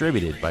and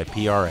distributed by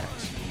PRX.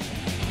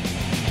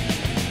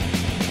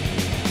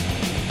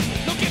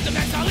 Don't give the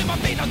max, I'll live my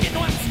fate, I'll get no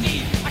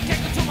amnesty. I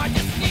can't control my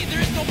destiny, there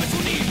is no special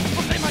need.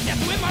 Proclaim my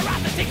death, win my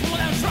wrath, and take me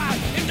without try.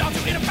 Aim down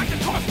to ineffective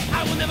course,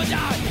 I will never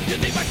die.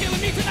 You think by killing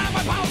me tonight,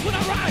 my powers will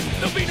not rise.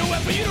 There'll be nowhere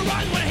for you to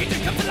run when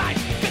hatred comes to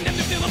light. Condemn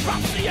to feel the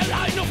prophecy,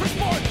 allow no first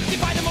born.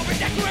 Divide them over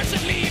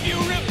declaration, leave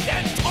you ripped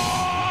and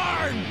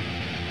torn.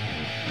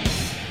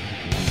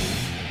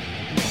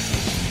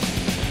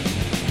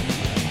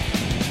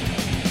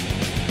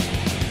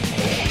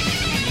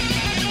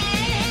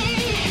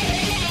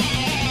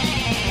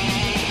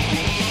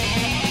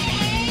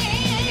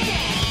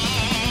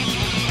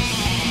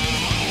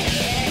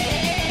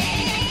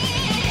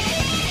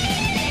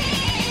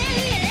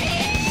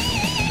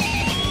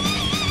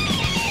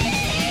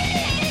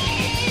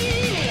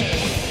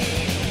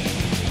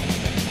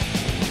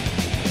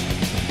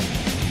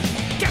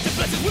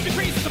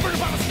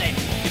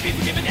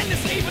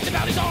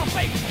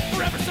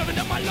 Forever serving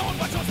up my law,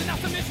 my choice and not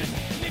submission.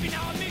 Maybe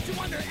now I'm made to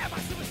wonder, am I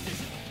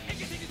superstitious? If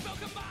you think it's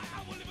welcome by,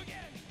 I will live again.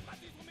 My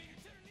deeds will make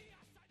eternity.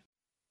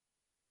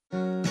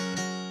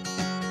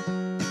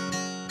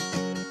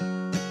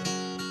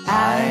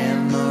 I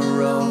am a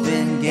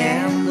roving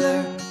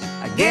gambler.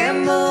 I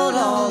gamble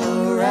all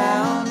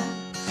around.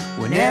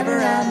 Whenever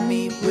I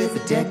meet with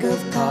a deck of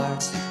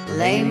cards,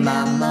 lay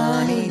my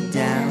money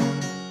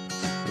down.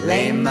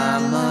 Lay my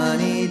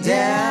money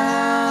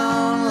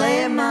down.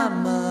 Lay my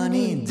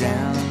money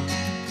down.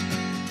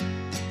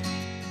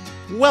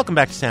 Welcome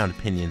back to Sound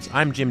Opinions.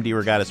 I'm Jim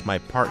DeRogatis. My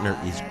partner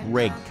is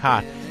Greg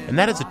Kot, and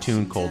that is a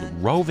tune called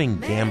Roving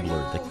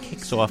Gambler that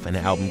kicks off an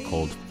album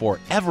called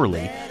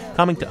Foreverly,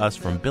 coming to us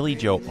from Billie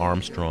Joe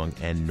Armstrong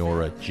and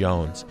Norah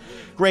Jones.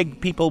 Greg,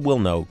 people will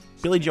know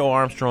Billie Joe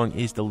Armstrong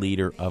is the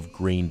leader of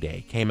Green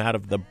Day, came out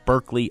of the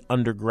Berkeley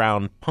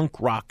underground punk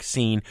rock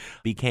scene,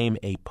 became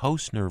a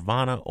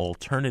post-Nirvana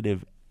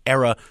alternative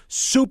era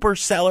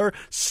superseller,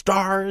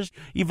 stars,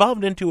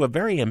 evolved into a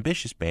very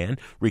ambitious band,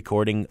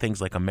 recording things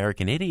like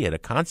American Idiot, a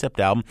concept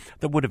album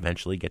that would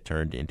eventually get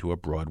turned into a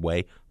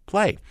Broadway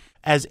play.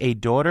 As a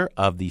daughter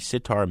of the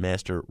sitar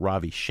master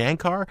Ravi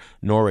Shankar,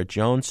 Norah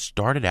Jones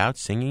started out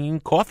singing in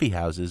coffee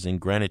houses in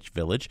Greenwich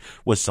Village,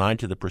 was signed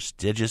to the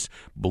prestigious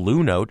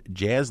Blue Note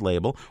jazz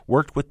label,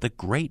 worked with the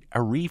great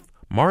Arif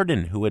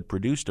Martin, who had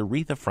produced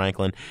Aretha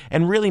Franklin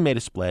and really made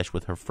a splash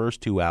with her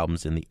first two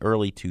albums in the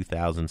early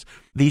 2000s.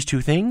 These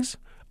two things,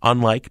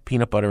 unlike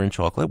peanut butter and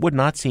chocolate, would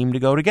not seem to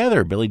go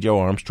together, Billie Joe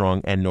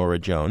Armstrong and Norah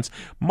Jones,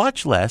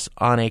 much less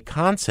on a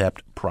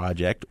concept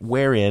project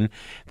wherein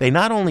they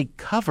not only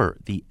cover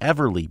the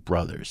Everly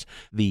Brothers,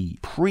 the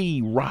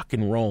pre-rock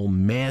and roll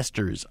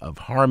masters of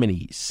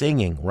harmony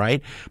singing,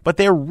 right? But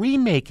they're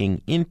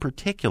remaking, in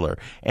particular,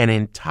 an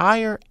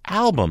entire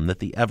album that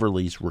the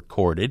Everlys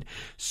recorded,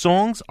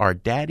 Songs Our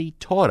Daddy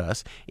Taught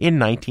Us, in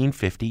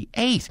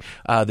 1958.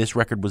 This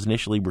record was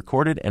initially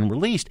recorded and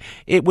released.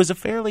 It was a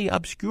fairly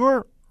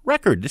obscure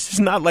record. This is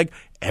not like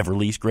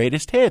Everly's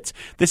greatest hits.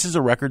 This is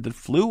a record that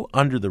flew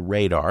under the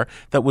radar,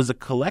 that was a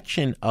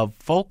collection of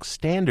folk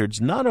standards,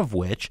 none of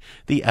which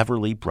the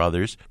Everly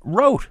Brothers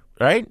wrote,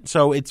 right?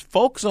 So it's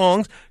folk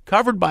songs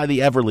covered by the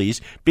Everlys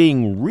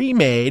being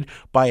remade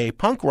by a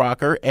punk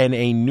rocker and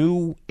a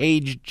new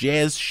age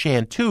jazz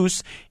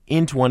chanteuse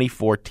in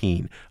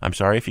 2014. I'm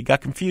sorry if you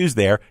got confused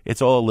there.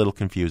 It's all a little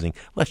confusing.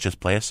 Let's just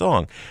play a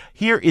song.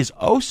 Here is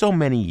Oh So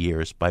Many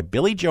Years by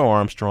Billie Joe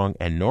Armstrong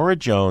and Norah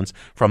Jones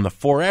from the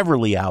For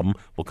Everly album.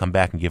 We'll come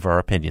back and give our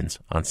opinions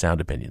on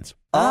Sound Opinions.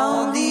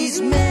 All these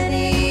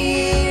many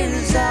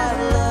years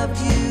I've loved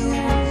you,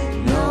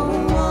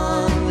 no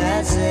one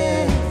has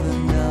ever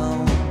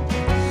known.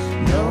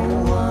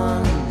 No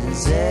one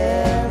has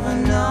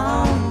ever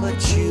known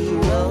but you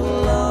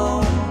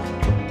alone.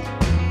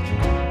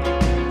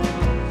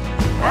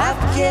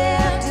 I've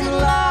kept it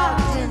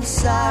locked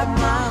inside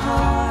my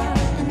heart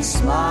and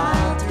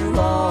smiled through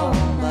all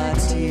my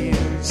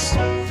tears.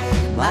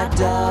 My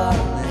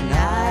darling,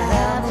 I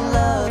have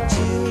loved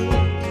you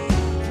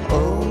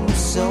oh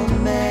so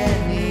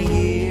many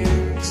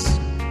years.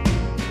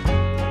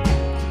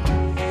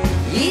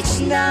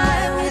 Each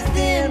night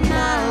within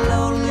my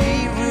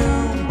lonely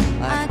room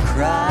I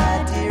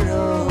cried dear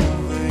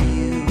over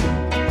you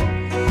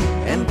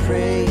and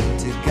prayed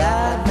to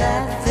God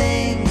that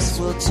things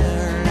will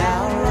turn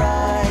out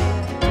right.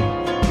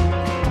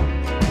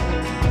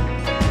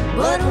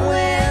 But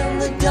when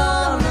the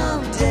dawn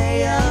of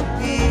day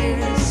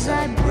appears,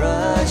 I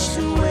brushed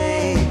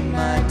away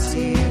my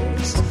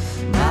tears.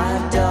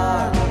 My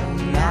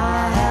darling,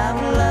 I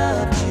have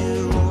loved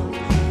you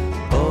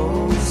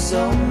oh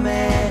so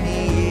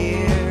many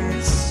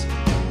years.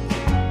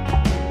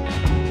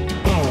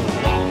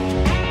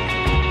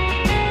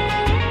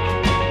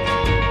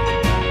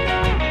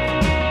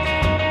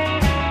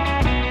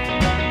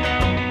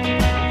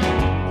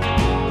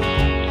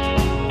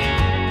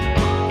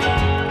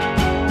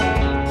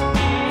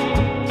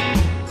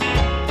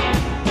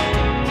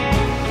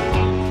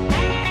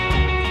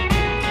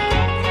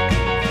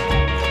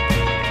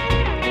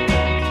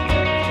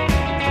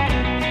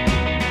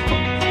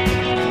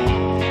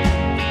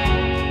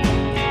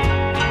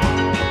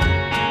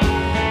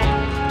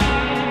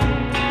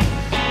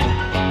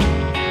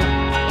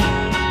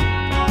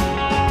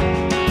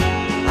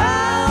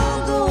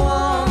 I'll go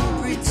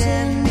on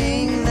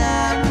pretending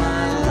that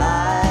my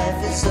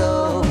life is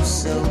oh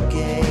so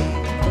gay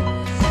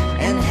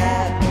and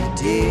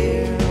happy,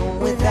 dear,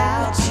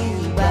 without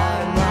you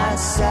by my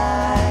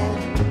side.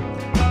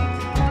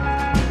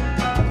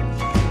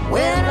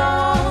 When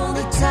all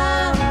the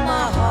time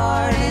my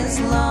heart is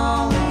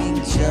longing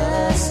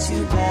just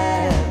to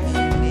have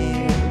you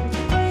near.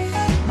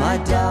 My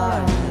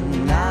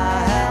darling,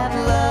 I have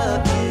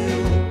loved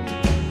you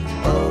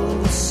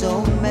oh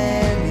so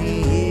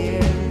many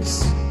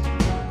years.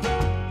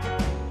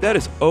 That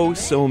is Oh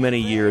So Many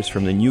Years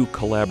from the new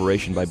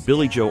collaboration by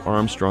Billie Joe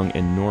Armstrong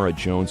and Norah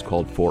Jones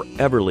called For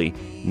Everly,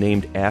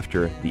 named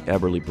after the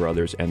Everly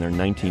Brothers and their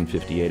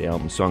 1958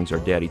 album Songs Our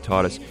Daddy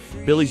Taught Us.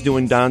 Billie's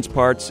doing Don's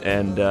parts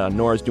and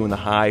Norah's doing the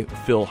high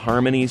fill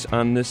harmonies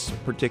on this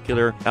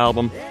particular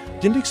album.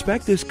 Didn't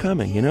expect this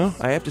coming, you know?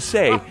 I have to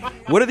say,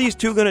 what are these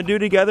two going to do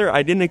together?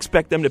 I didn't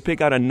expect them to pick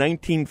out a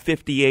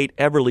 1958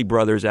 Everly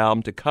Brothers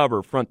album to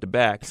cover front to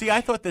back. See,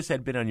 I thought this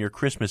had been on your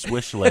Christmas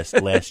wish list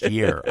last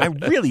year. I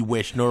really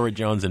wish Norah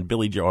Jones and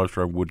Billie Joe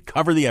Armstrong would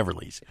cover the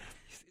Everlys.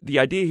 The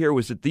idea here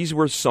was that these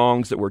were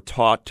songs that were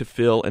taught to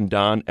Phil and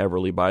Don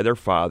Everly by their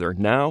father.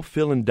 Now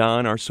Phil and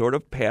Don are sort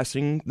of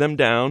passing them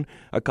down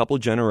a couple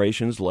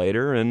generations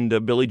later,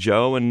 and Billie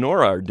Joe and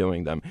Norah are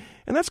doing them.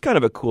 And that's kind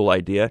of a cool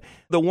idea.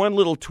 The one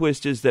little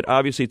twist is that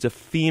obviously it's a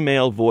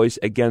female voice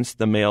against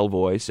the male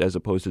voice, as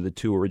opposed to the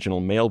two original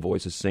male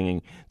voices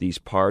singing these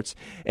parts.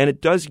 And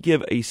it does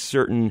give a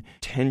certain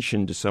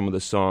tension to some of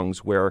the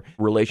songs where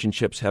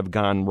relationships have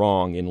gone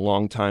wrong, in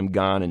Long Time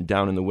Gone and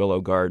Down in the Willow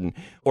Garden,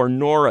 or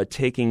Norah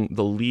taking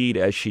the lead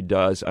as she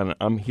does on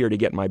I'm Here to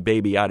Get My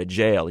Baby Out of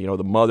Jail. You know,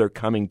 the mother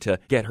coming to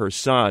get her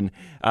son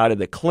out of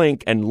the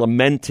clink and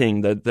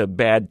lamenting the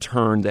bad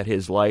turn that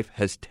his life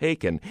has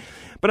taken.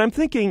 But I'm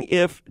thinking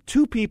if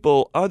two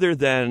people other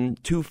than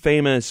two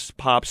famous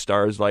pop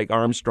stars like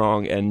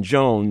Armstrong and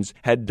Jones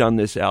had done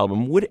this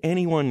album, would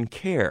anyone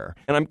care?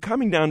 And I'm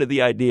coming down to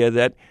the idea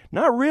that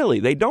Not really.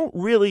 They don't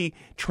really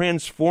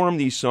transform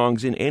these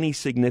songs in any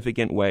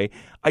significant way.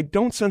 I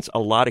don't sense a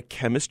lot of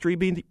chemistry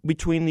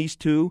between these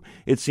two.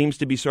 It seems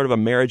to be sort of a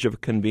marriage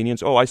of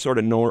convenience. Oh, I sort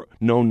of know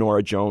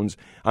Norah Jones.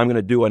 I'm going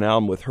to do an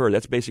album with her.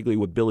 That's basically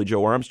what Billie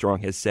Joe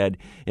Armstrong has said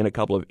in a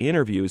couple of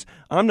interviews.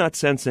 I'm not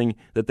sensing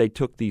that they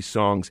took these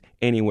songs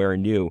anywhere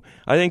new.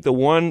 I think the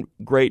one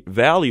great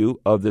value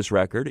of this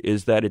record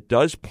is that it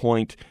does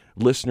point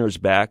listeners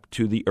back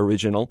to the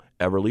original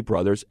Everly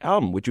Brothers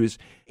album, which was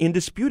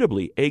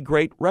indisputably a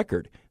great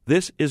record.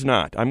 This is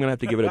not. I'm going to have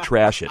to give it a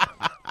trash it.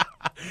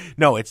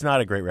 No, it's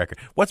not a great record.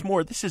 What's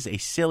more, this is a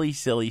silly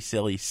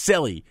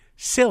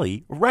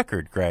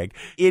record, Greg.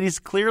 It is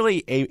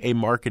clearly a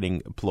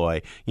marketing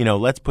ploy. You know,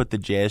 let's put the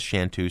jazz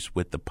chanteuse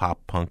with the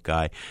pop punk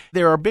guy.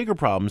 There are bigger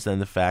problems than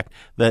the fact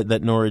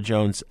that Norah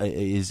Jones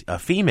is a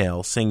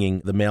female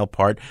singing the male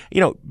part.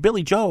 You know,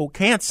 Billie Joe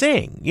can't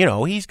sing. You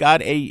know, he's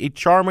got a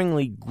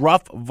charmingly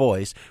gruff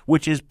voice,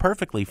 which is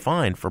perfectly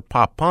fine for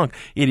pop punk.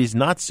 It is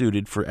not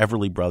suited for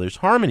Everly Brothers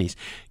harmonies.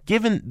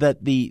 Given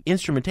that the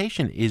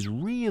instrumentation is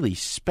really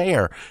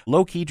spare,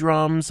 low-key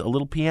drums, a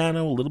little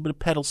piano, a little bit of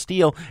pedal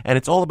steel, and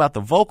it's all about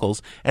the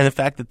vocals and the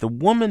fact that the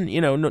woman,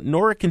 you know,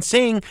 Norah can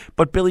sing,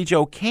 but Billie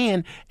Joe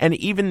can, and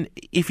even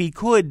if he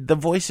could, the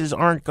voices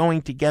aren't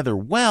going together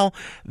well.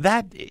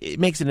 That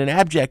makes it an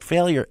abject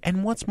failure.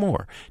 And what's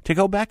more, to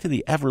go back to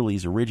the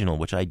Everly's original,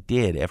 which I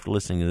did after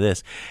listening to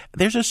this,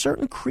 there's a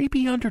certain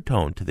creepy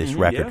undertone to this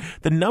record. Yeah.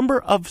 The number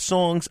of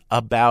songs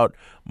about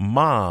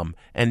mom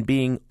and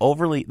being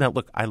overly... Now,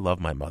 look, I love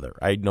my mother.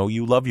 I know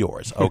you love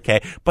yours,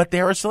 okay? But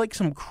there is like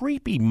some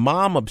creepy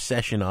mom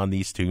obsession on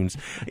these tunes.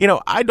 You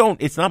know,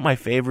 it's not my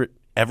favorite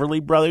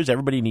Everly Brothers.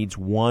 Everybody needs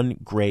one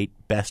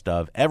great best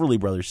of Everly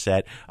Brothers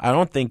set. I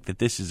don't think that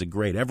this is a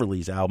great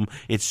Everly's album.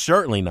 It's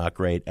certainly not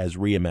great as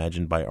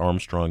reimagined by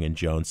Armstrong and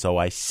Jones. So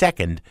I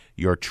second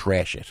your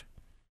trash it.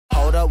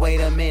 Hold up, wait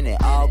a minute,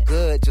 all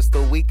good just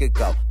a week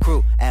ago.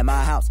 Crew at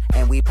my house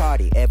and we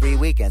party every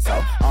weekend.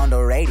 So on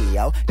the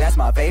radio, that's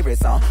my favorite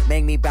song.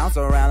 Make me bounce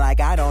around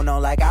like I don't know,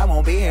 like I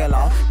won't be here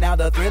long. Now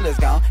the thrill is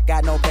gone,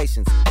 got no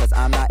patience, cause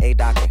I'm not a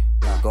doctor.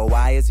 Go,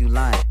 why is you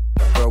lying?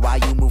 Girl, why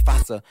you move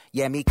faster?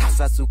 Yeah, me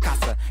casa su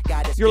casa.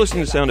 You're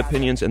listening to Sound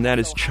Opinions, and that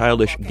is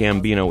Childish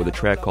Gambino with a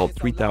track called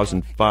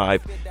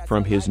 3005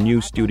 from his new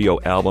studio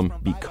album,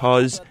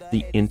 Because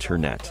the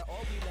Internet.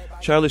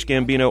 Childish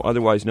Gambino,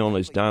 otherwise known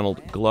as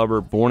Donald Glover,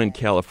 born in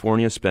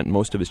California, spent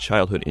most of his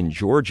childhood in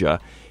Georgia.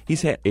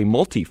 He's had a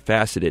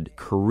multifaceted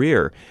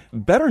career,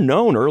 better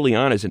known early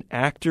on as an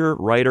actor,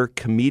 writer,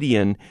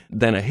 comedian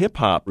than a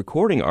hip-hop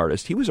recording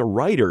artist. He was a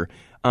writer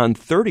on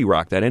 30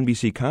 Rock, that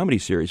NBC comedy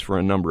series, for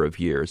a number of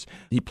years.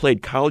 He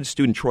played college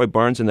student Troy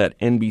Barnes in that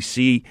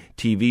NBC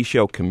TV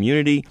show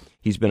Community.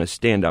 He's been a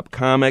stand-up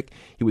comic.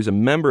 He was a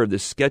member of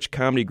this sketch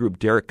comedy group,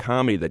 Derek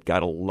Comedy, that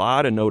got a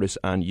lot of notice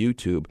on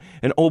YouTube.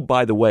 And oh,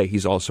 by the way,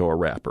 he's also a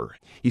rapper.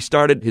 He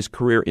started his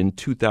career in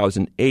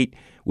 2008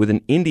 with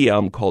an indie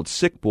album called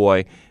Sick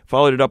Boy,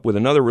 followed it up with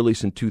another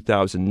release in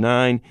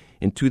 2009.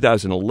 In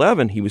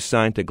 2011, he was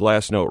signed to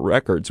Glass Note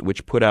Records,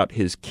 which put out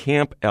his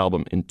Camp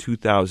album in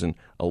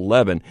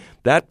 2011.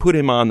 That put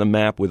him on the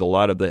map with a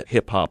lot of the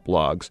hip-hop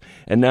blogs.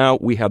 And now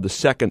we have the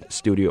second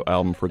studio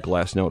album for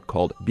Glass Note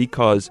called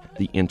Because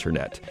the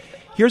Internet.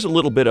 Here's a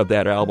little bit of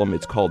that album.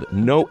 It's called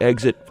No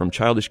Exit from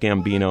Childish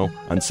Gambino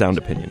on Sound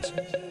Opinions.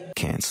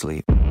 Can't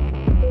sleep.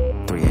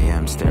 3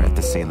 a.m. stare at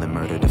the ceiling,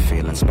 murder the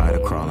feeling, spider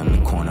crawling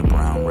in the corner,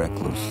 brown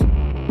recluse.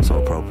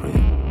 So appropriate.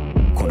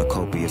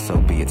 Cornucopia, so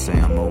be it, say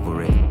I'm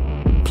over it.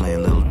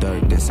 Playing Little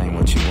Dirt, this ain't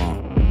what you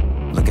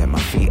want. Look at my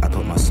feet, I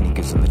put my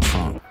sneakers in the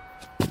trunk.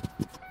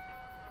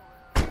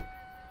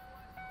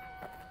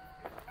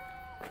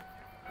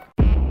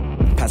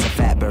 Pass a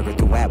fat burger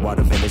through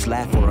Atwater Village,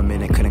 laugh for a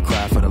minute, couldn't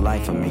cry for the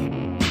life of me.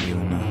 You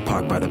know.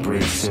 Park by the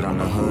bridge, sit on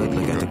the hood,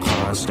 look at the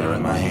cars, stare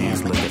at my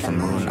hands, look at the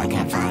moon. I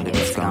can't find it,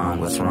 it's gone.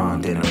 What's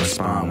wrong? Didn't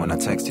respond when I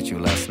texted you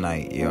last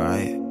night. You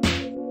alright?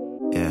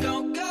 Yeah.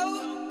 Don't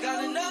go,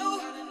 gotta know,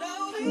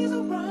 please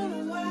don't run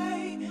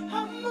away.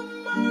 I'm a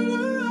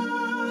murderer.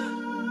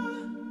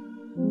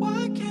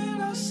 What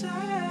can I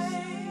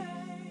say?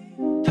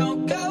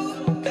 Don't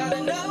go,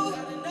 gotta know,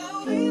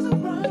 please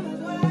don't run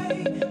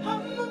away.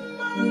 I'm a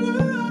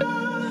murderer.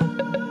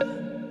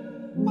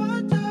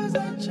 What does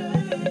that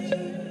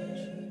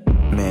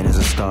change? Man is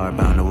a star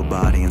bound to a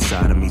body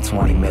inside of me,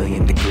 20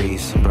 million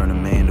degrees. Burn a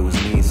man to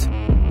his knees.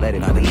 Let it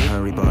not in a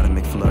hurry, bought a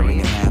McFlurry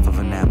and half of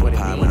an apple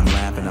pie. When I'm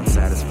laughing, I'm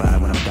satisfied.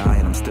 When I'm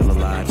dying, I'm still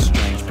alive.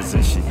 Strange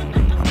position.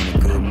 I'm in a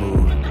good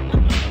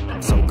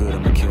mood. So good,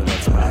 I'ma kill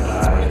that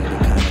spotlight. The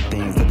kind of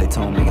things that they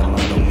told me alone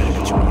don't mean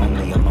that you're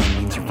lonely. Alone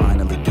means you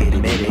finally get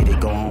it.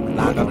 Go home and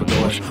lock out the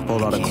doors,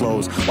 fold all the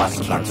clothes, watch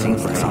the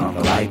cartoons, turn off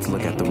the lights.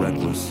 Look at the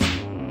recluse.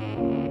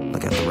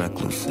 Look at the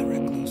recluse.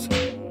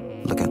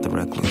 Look at the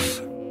recluse.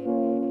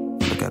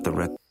 Look at the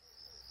recluse.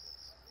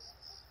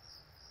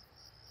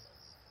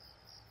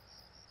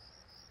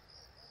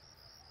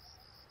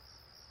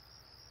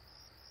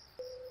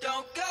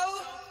 Don't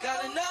go,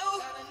 gotta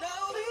know,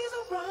 please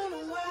don't run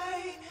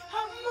away.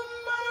 I'm a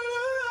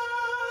murderer.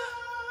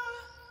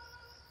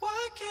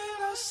 Why can't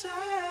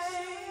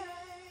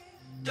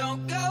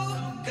don't go,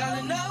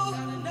 gotta know.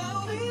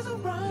 Please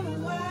don't run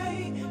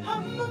away.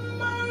 I'm a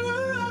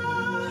murderer.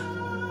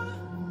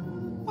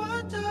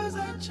 What does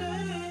that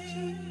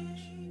change?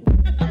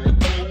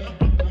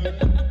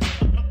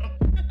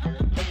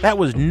 That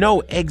was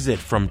No Exit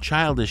from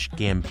Childish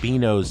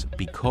Gambino's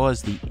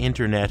Because the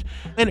Internet.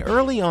 And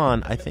early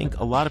on, I think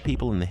a lot of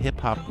people in the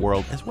hip-hop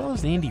world, as well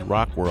as the indie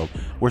rock world,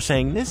 were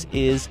saying this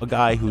is a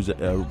guy who's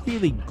a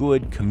really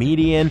good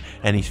comedian,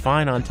 and he's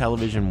fine on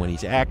television when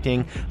he's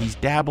acting. He's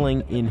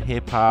dabbling in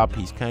hip-hop.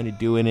 He's kind of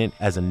doing it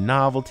as a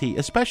novelty,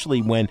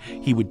 especially when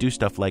he would do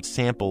stuff like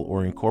sample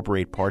or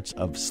incorporate parts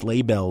of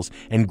Sleigh Bells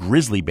and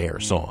Grizzly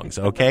Bear songs,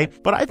 okay?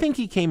 But I think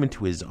he came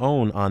into his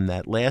own on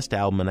that last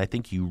album, and I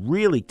think he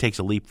really takes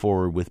a leap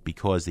forward with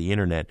Because the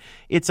Internet.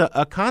 It's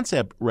a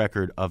concept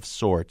record of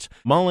sorts,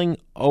 mulling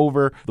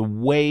over the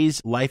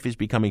ways life is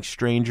becoming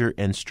stranger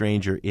and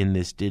stranger in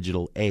this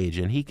digital age.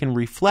 And he can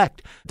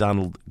reflect,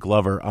 Donald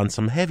Glover, on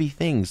some heavy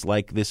things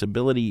like this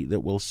ability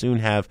that we'll soon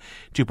have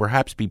to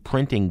perhaps be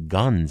printing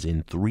guns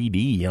in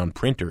 3D on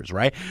printers,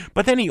 right?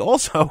 But then he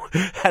also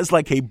has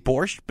like a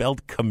Borscht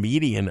Belt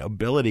comedian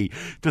ability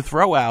to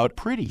throw out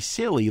pretty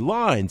silly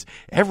lines.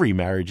 Every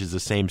marriage is a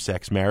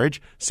same-sex marriage.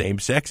 Same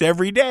sex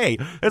every day.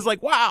 It's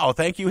like, wow,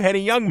 thank you,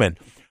 Henny Youngman.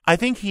 I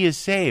think he is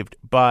saved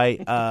by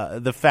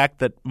the fact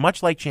that,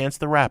 much like Chance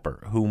the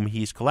Rapper, whom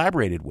he's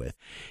collaborated with,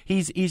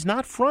 he's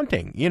not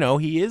fronting. You know,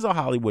 he is a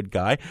Hollywood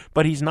guy,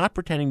 but he's not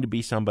pretending to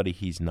be somebody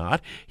he's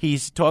not.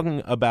 He's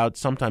talking about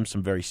sometimes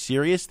some very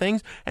serious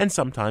things and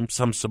sometimes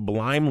some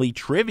sublimely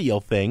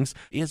trivial things.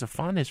 He has a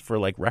fondness for,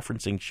 like,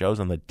 referencing shows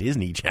on the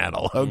Disney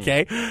Channel,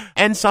 okay?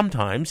 And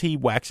sometimes he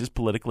waxes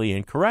politically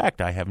incorrect.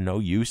 I have no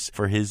use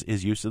for his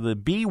use of the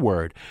B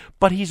word.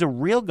 But he's a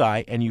real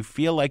guy, and you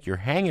feel like you're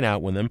hanging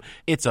out with him.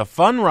 It's a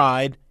fun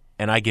ride,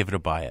 and I give it a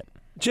buy it.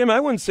 Jim, I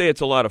wouldn't say it's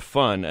a lot of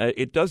fun.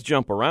 It does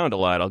jump around a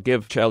lot. I'll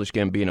give Childish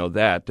Gambino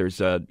that. There's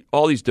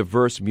all these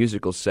diverse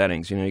musical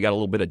settings. You know, you got a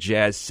little bit of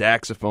jazz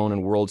saxophone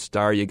in World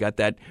Star. You got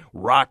that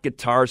rock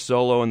guitar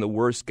solo in The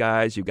Worst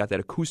Guys. You've got that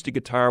acoustic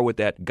guitar with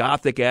that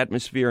gothic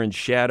atmosphere and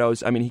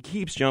shadows. I mean, he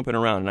keeps jumping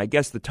around. And I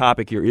guess the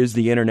topic here is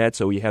the internet,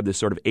 so you have this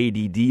sort of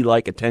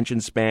ADD-like attention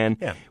span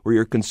where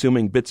you're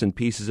consuming bits and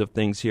pieces of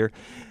things here.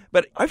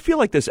 But I feel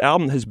like this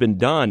album has been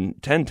done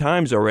 10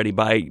 times already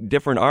by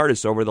different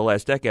artists over the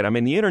last decade. I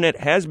mean, the internet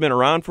has been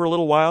around for a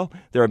little while.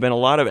 There have been a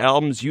lot of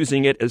albums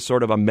using it as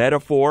sort of a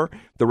metaphor.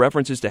 The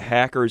references to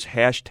hackers,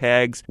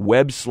 hashtags,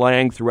 web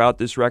slang throughout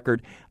this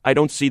record, I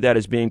don't see that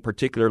as being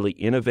particularly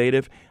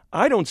innovative.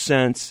 I don't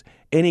sense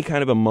any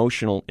kind of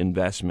emotional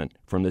investment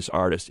from this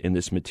artist in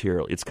this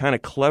material. It's kind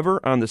of clever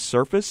on the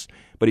surface,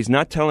 but he's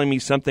not telling me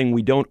something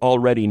we don't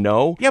already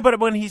know. Yeah, but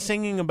when he's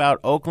singing about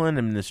Oakland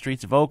and the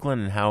streets of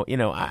Oakland and how, you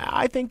know,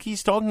 I think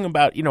he's talking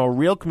about, you know, a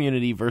real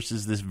community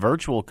versus this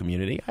virtual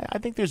community. I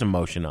think there's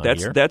emotion on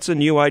here. That's a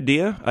new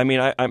idea. I mean,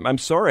 I'm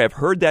sorry. I've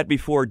heard that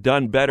before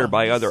done better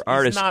by other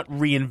artists. He's not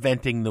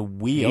reinventing the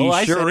wheel.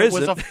 He sure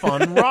isn't. It was a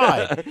fun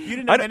ride. You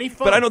didn't have any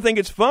fun. But I don't think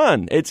it's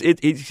fun.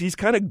 He's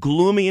kind of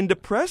gloomy and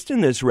depressed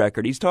in this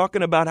record. He's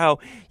talking about how,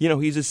 you know,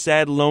 he's a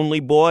sad, lonely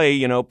boy,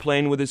 you know,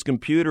 playing with his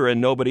computer and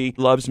nobody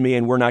loves me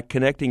and we're not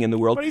connecting in the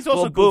world. But he's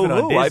also goofing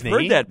on Disney. I've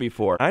heard that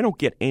before. I don't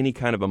get any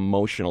kind of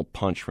emotional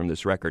punch from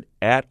this record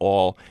at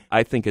all.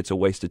 I think it's a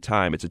waste of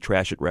time. It's a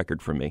trash it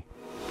record for me.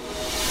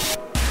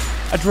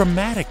 A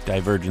dramatic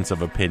divergence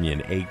of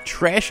opinion. A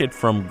trash it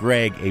from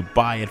Greg, a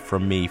buy it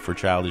from me for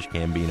Childish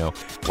Gambino.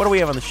 What do we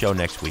have on the show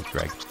next week,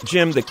 Greg?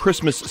 Jim, the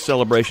Christmas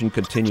celebration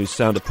continues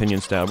Sound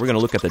Opinion style. We're going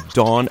to look at the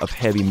dawn of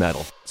heavy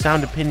metal.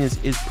 Sound Opinions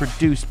is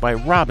produced by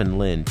Robin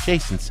Lynn,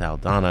 Jason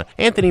Saldana,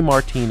 Anthony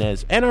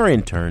Martinez, and our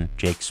intern,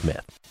 Jake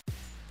Smith.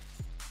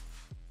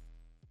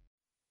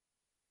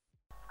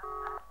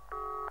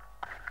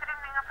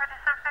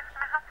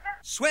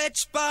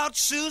 Sweatspot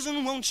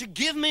Susan, won't you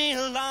give me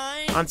a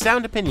line? On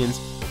Sound Opinions,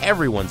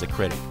 everyone's a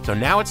critic. So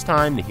now it's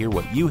time to hear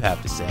what you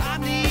have to say. I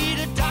need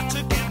a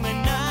doctor, give me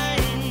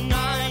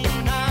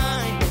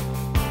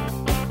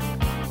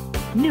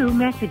 999. New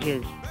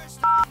messages.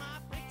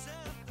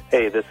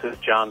 Hey, this is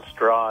John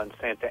Straw in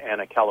Santa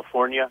Ana,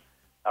 California.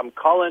 I'm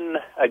calling.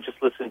 I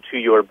just listened to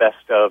your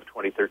Best of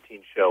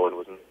 2013 show and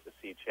was to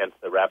see Chance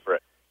the Rapper.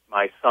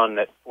 My son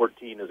at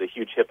 14 is a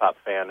huge hip-hop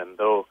fan, and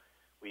though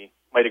we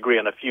might agree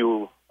on a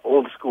few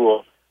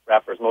old-school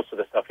rappers, most of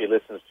the stuff he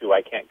listens to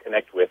I can't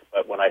connect with.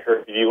 But when I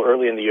heard you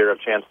early in the year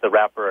of Chance the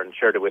Rapper and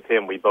shared it with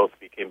him, we both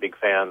became big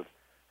fans.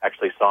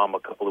 Actually saw him a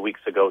couple of weeks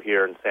ago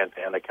here in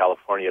Santa Ana,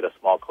 California at a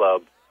small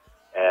club.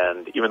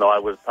 And even though I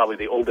was probably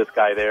the oldest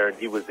guy there and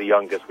he was the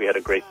youngest, we had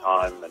a great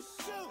time. And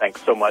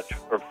thanks so much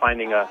for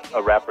finding a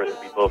rapper that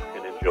we both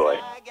can enjoy.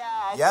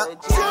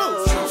 Yep.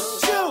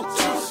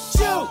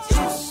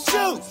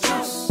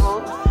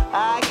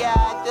 I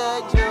got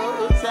the juice.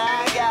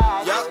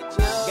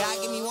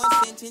 Give me one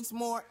sentence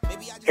more.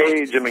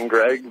 Hey, Jim and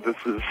Greg. This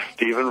is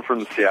Steven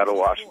from Seattle,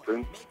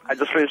 Washington. I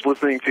just finished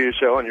listening to your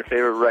show on your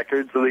favorite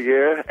records of the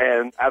year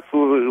and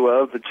absolutely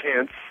love the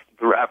Chance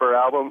the Rapper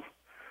album.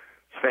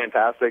 It's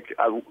fantastic.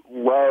 I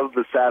love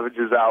the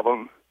Savages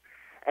album.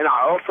 And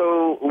I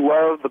also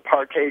love the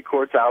Parquet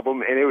Courts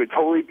album, and it would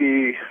totally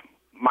be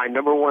my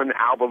number one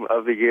album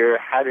of the year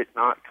had it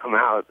not come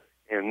out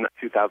in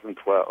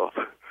 2012.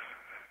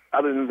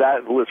 Other than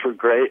that, the lists were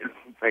great.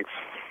 Thanks.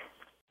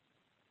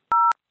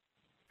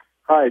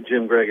 Hi,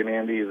 Jim, Greg, and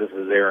Andy. This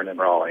is Aaron in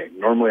Raleigh.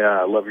 Normally,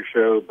 I love your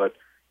show, but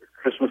your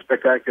Christmas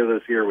spectacular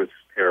this year was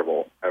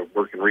terrible. I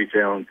work in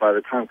retail, and by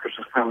the time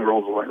Christmas finally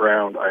rolls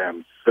around, I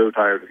am so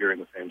tired of hearing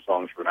the same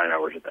songs for 9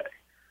 hours a day.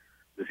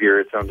 This year,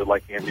 it sounded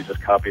like Andy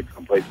just copied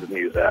someplace's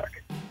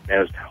music.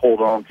 Managed to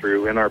hold on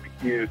through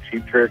NRPQ,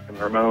 Cheap Trick, and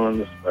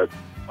Ramones, but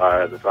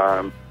by the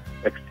time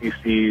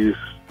XTC's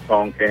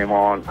song came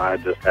on, I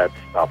just had to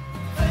stop.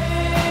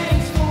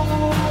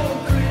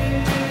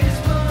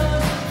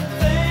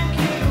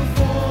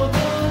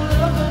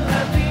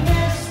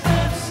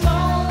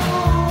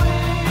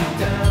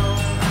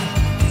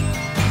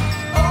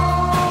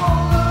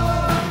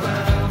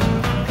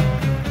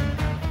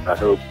 I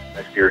hope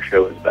next year's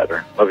show is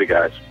better. Love you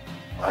guys.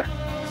 Bye.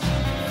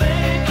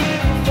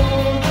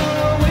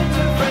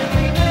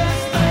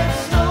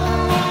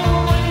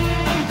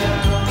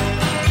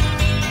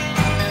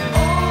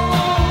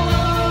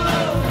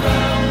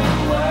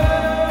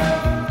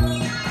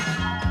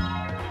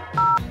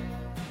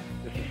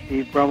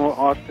 Steve Brummel,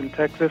 Austin,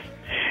 Texas.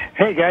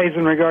 Hey, guys,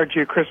 in regard to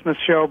your Christmas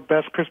show,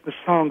 best Christmas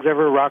songs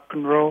ever, rock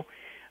and roll.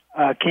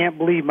 Can't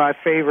believe my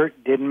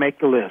favorite didn't make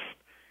the list.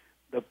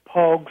 The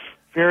Pogues'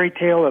 Fairy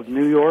Tale of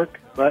New York,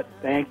 but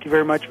thank you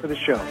very much for the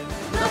show.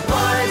 The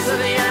boys of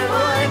the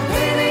Angelic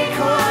Baby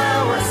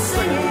Choir were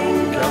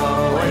singing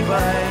Go Away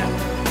Babe,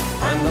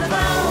 and the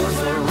bells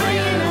were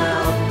ringing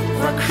out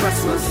for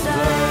Christmas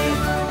Day.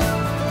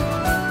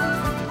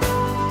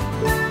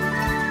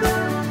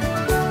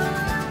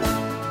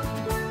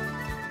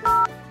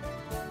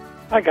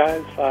 Hi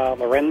guys,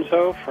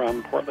 Lorenzo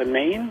from Portland,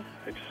 Maine.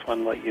 I just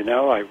want to let you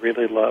know I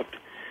really loved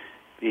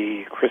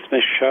the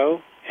Christmas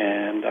show,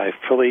 and I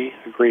fully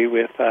agree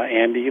with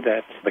Andy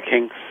that the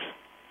Kinks'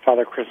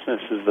 Father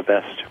Christmas is the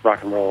best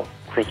rock and roll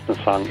Christmas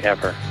song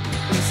ever.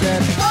 He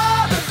said,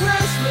 Father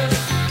Christmas,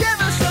 give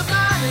us some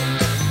money.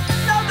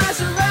 Don't mess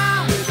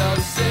around with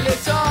those silly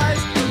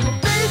toys. We'll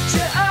beat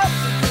you up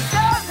if you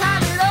don't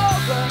hand it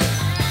over.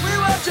 We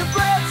want your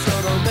bread,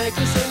 so don't make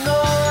us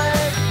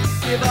annoyed.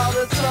 Give all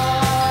the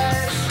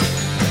toys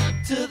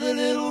to the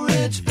little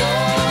rich boys.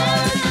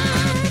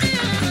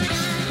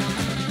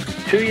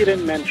 Two you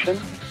didn't mention.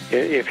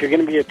 If you're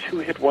going to be a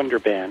two-hit wonder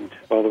band,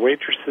 well, the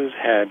Waitresses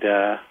had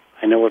I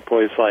Know What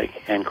Boys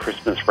Like and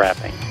Christmas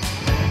Rapping.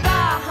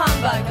 Bah,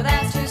 humbug, well,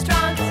 that's too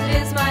strong, 'cause it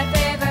is my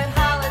favorite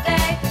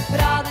holiday.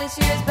 But all this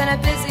year's been a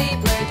busy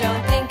blur,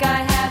 don't think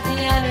I have the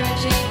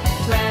energy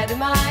to add to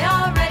my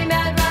already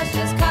mad rush,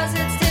 just 'cause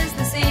it's 'tis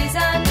the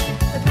season.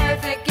 The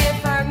perfect gift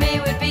for me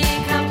would be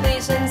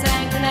completions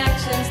and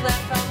connections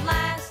left from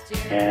last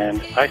year.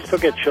 And I still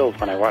get chills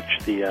when I watch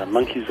the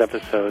Monkeys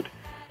episode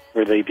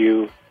where they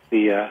do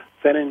the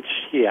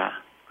Venencia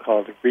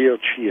called Rio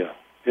Chio.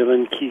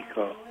 Villain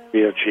Kiko,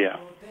 Rio Chio.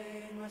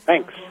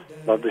 Thanks.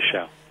 Love the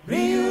show.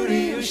 Rio,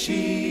 Rio,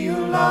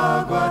 Chio,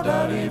 l'agua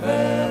da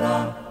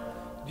ribera.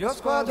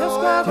 Dios guardó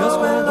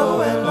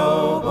el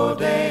lobo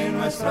de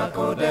nuestra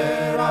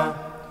codera.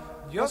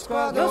 Dios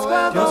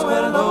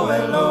guardó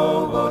el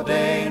lobo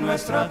de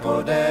nuestra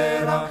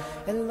codera.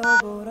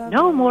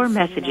 No more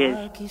messages.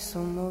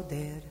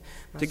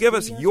 To give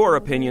us your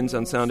opinions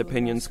on Sound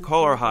Opinions,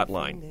 call our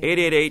hotline,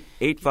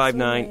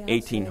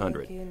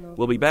 888-859-1800.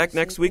 We'll be back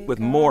next week with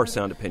more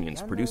Sound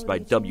Opinions, produced by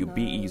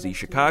WBEZ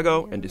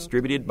Chicago and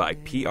distributed by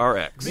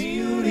PRX.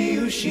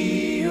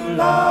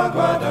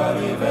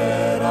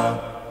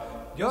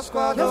 Dios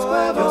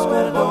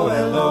guardó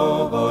el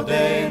lobo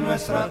de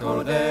nuestra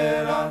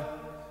codera.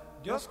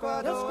 Dios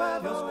guardó el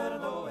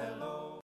lobo.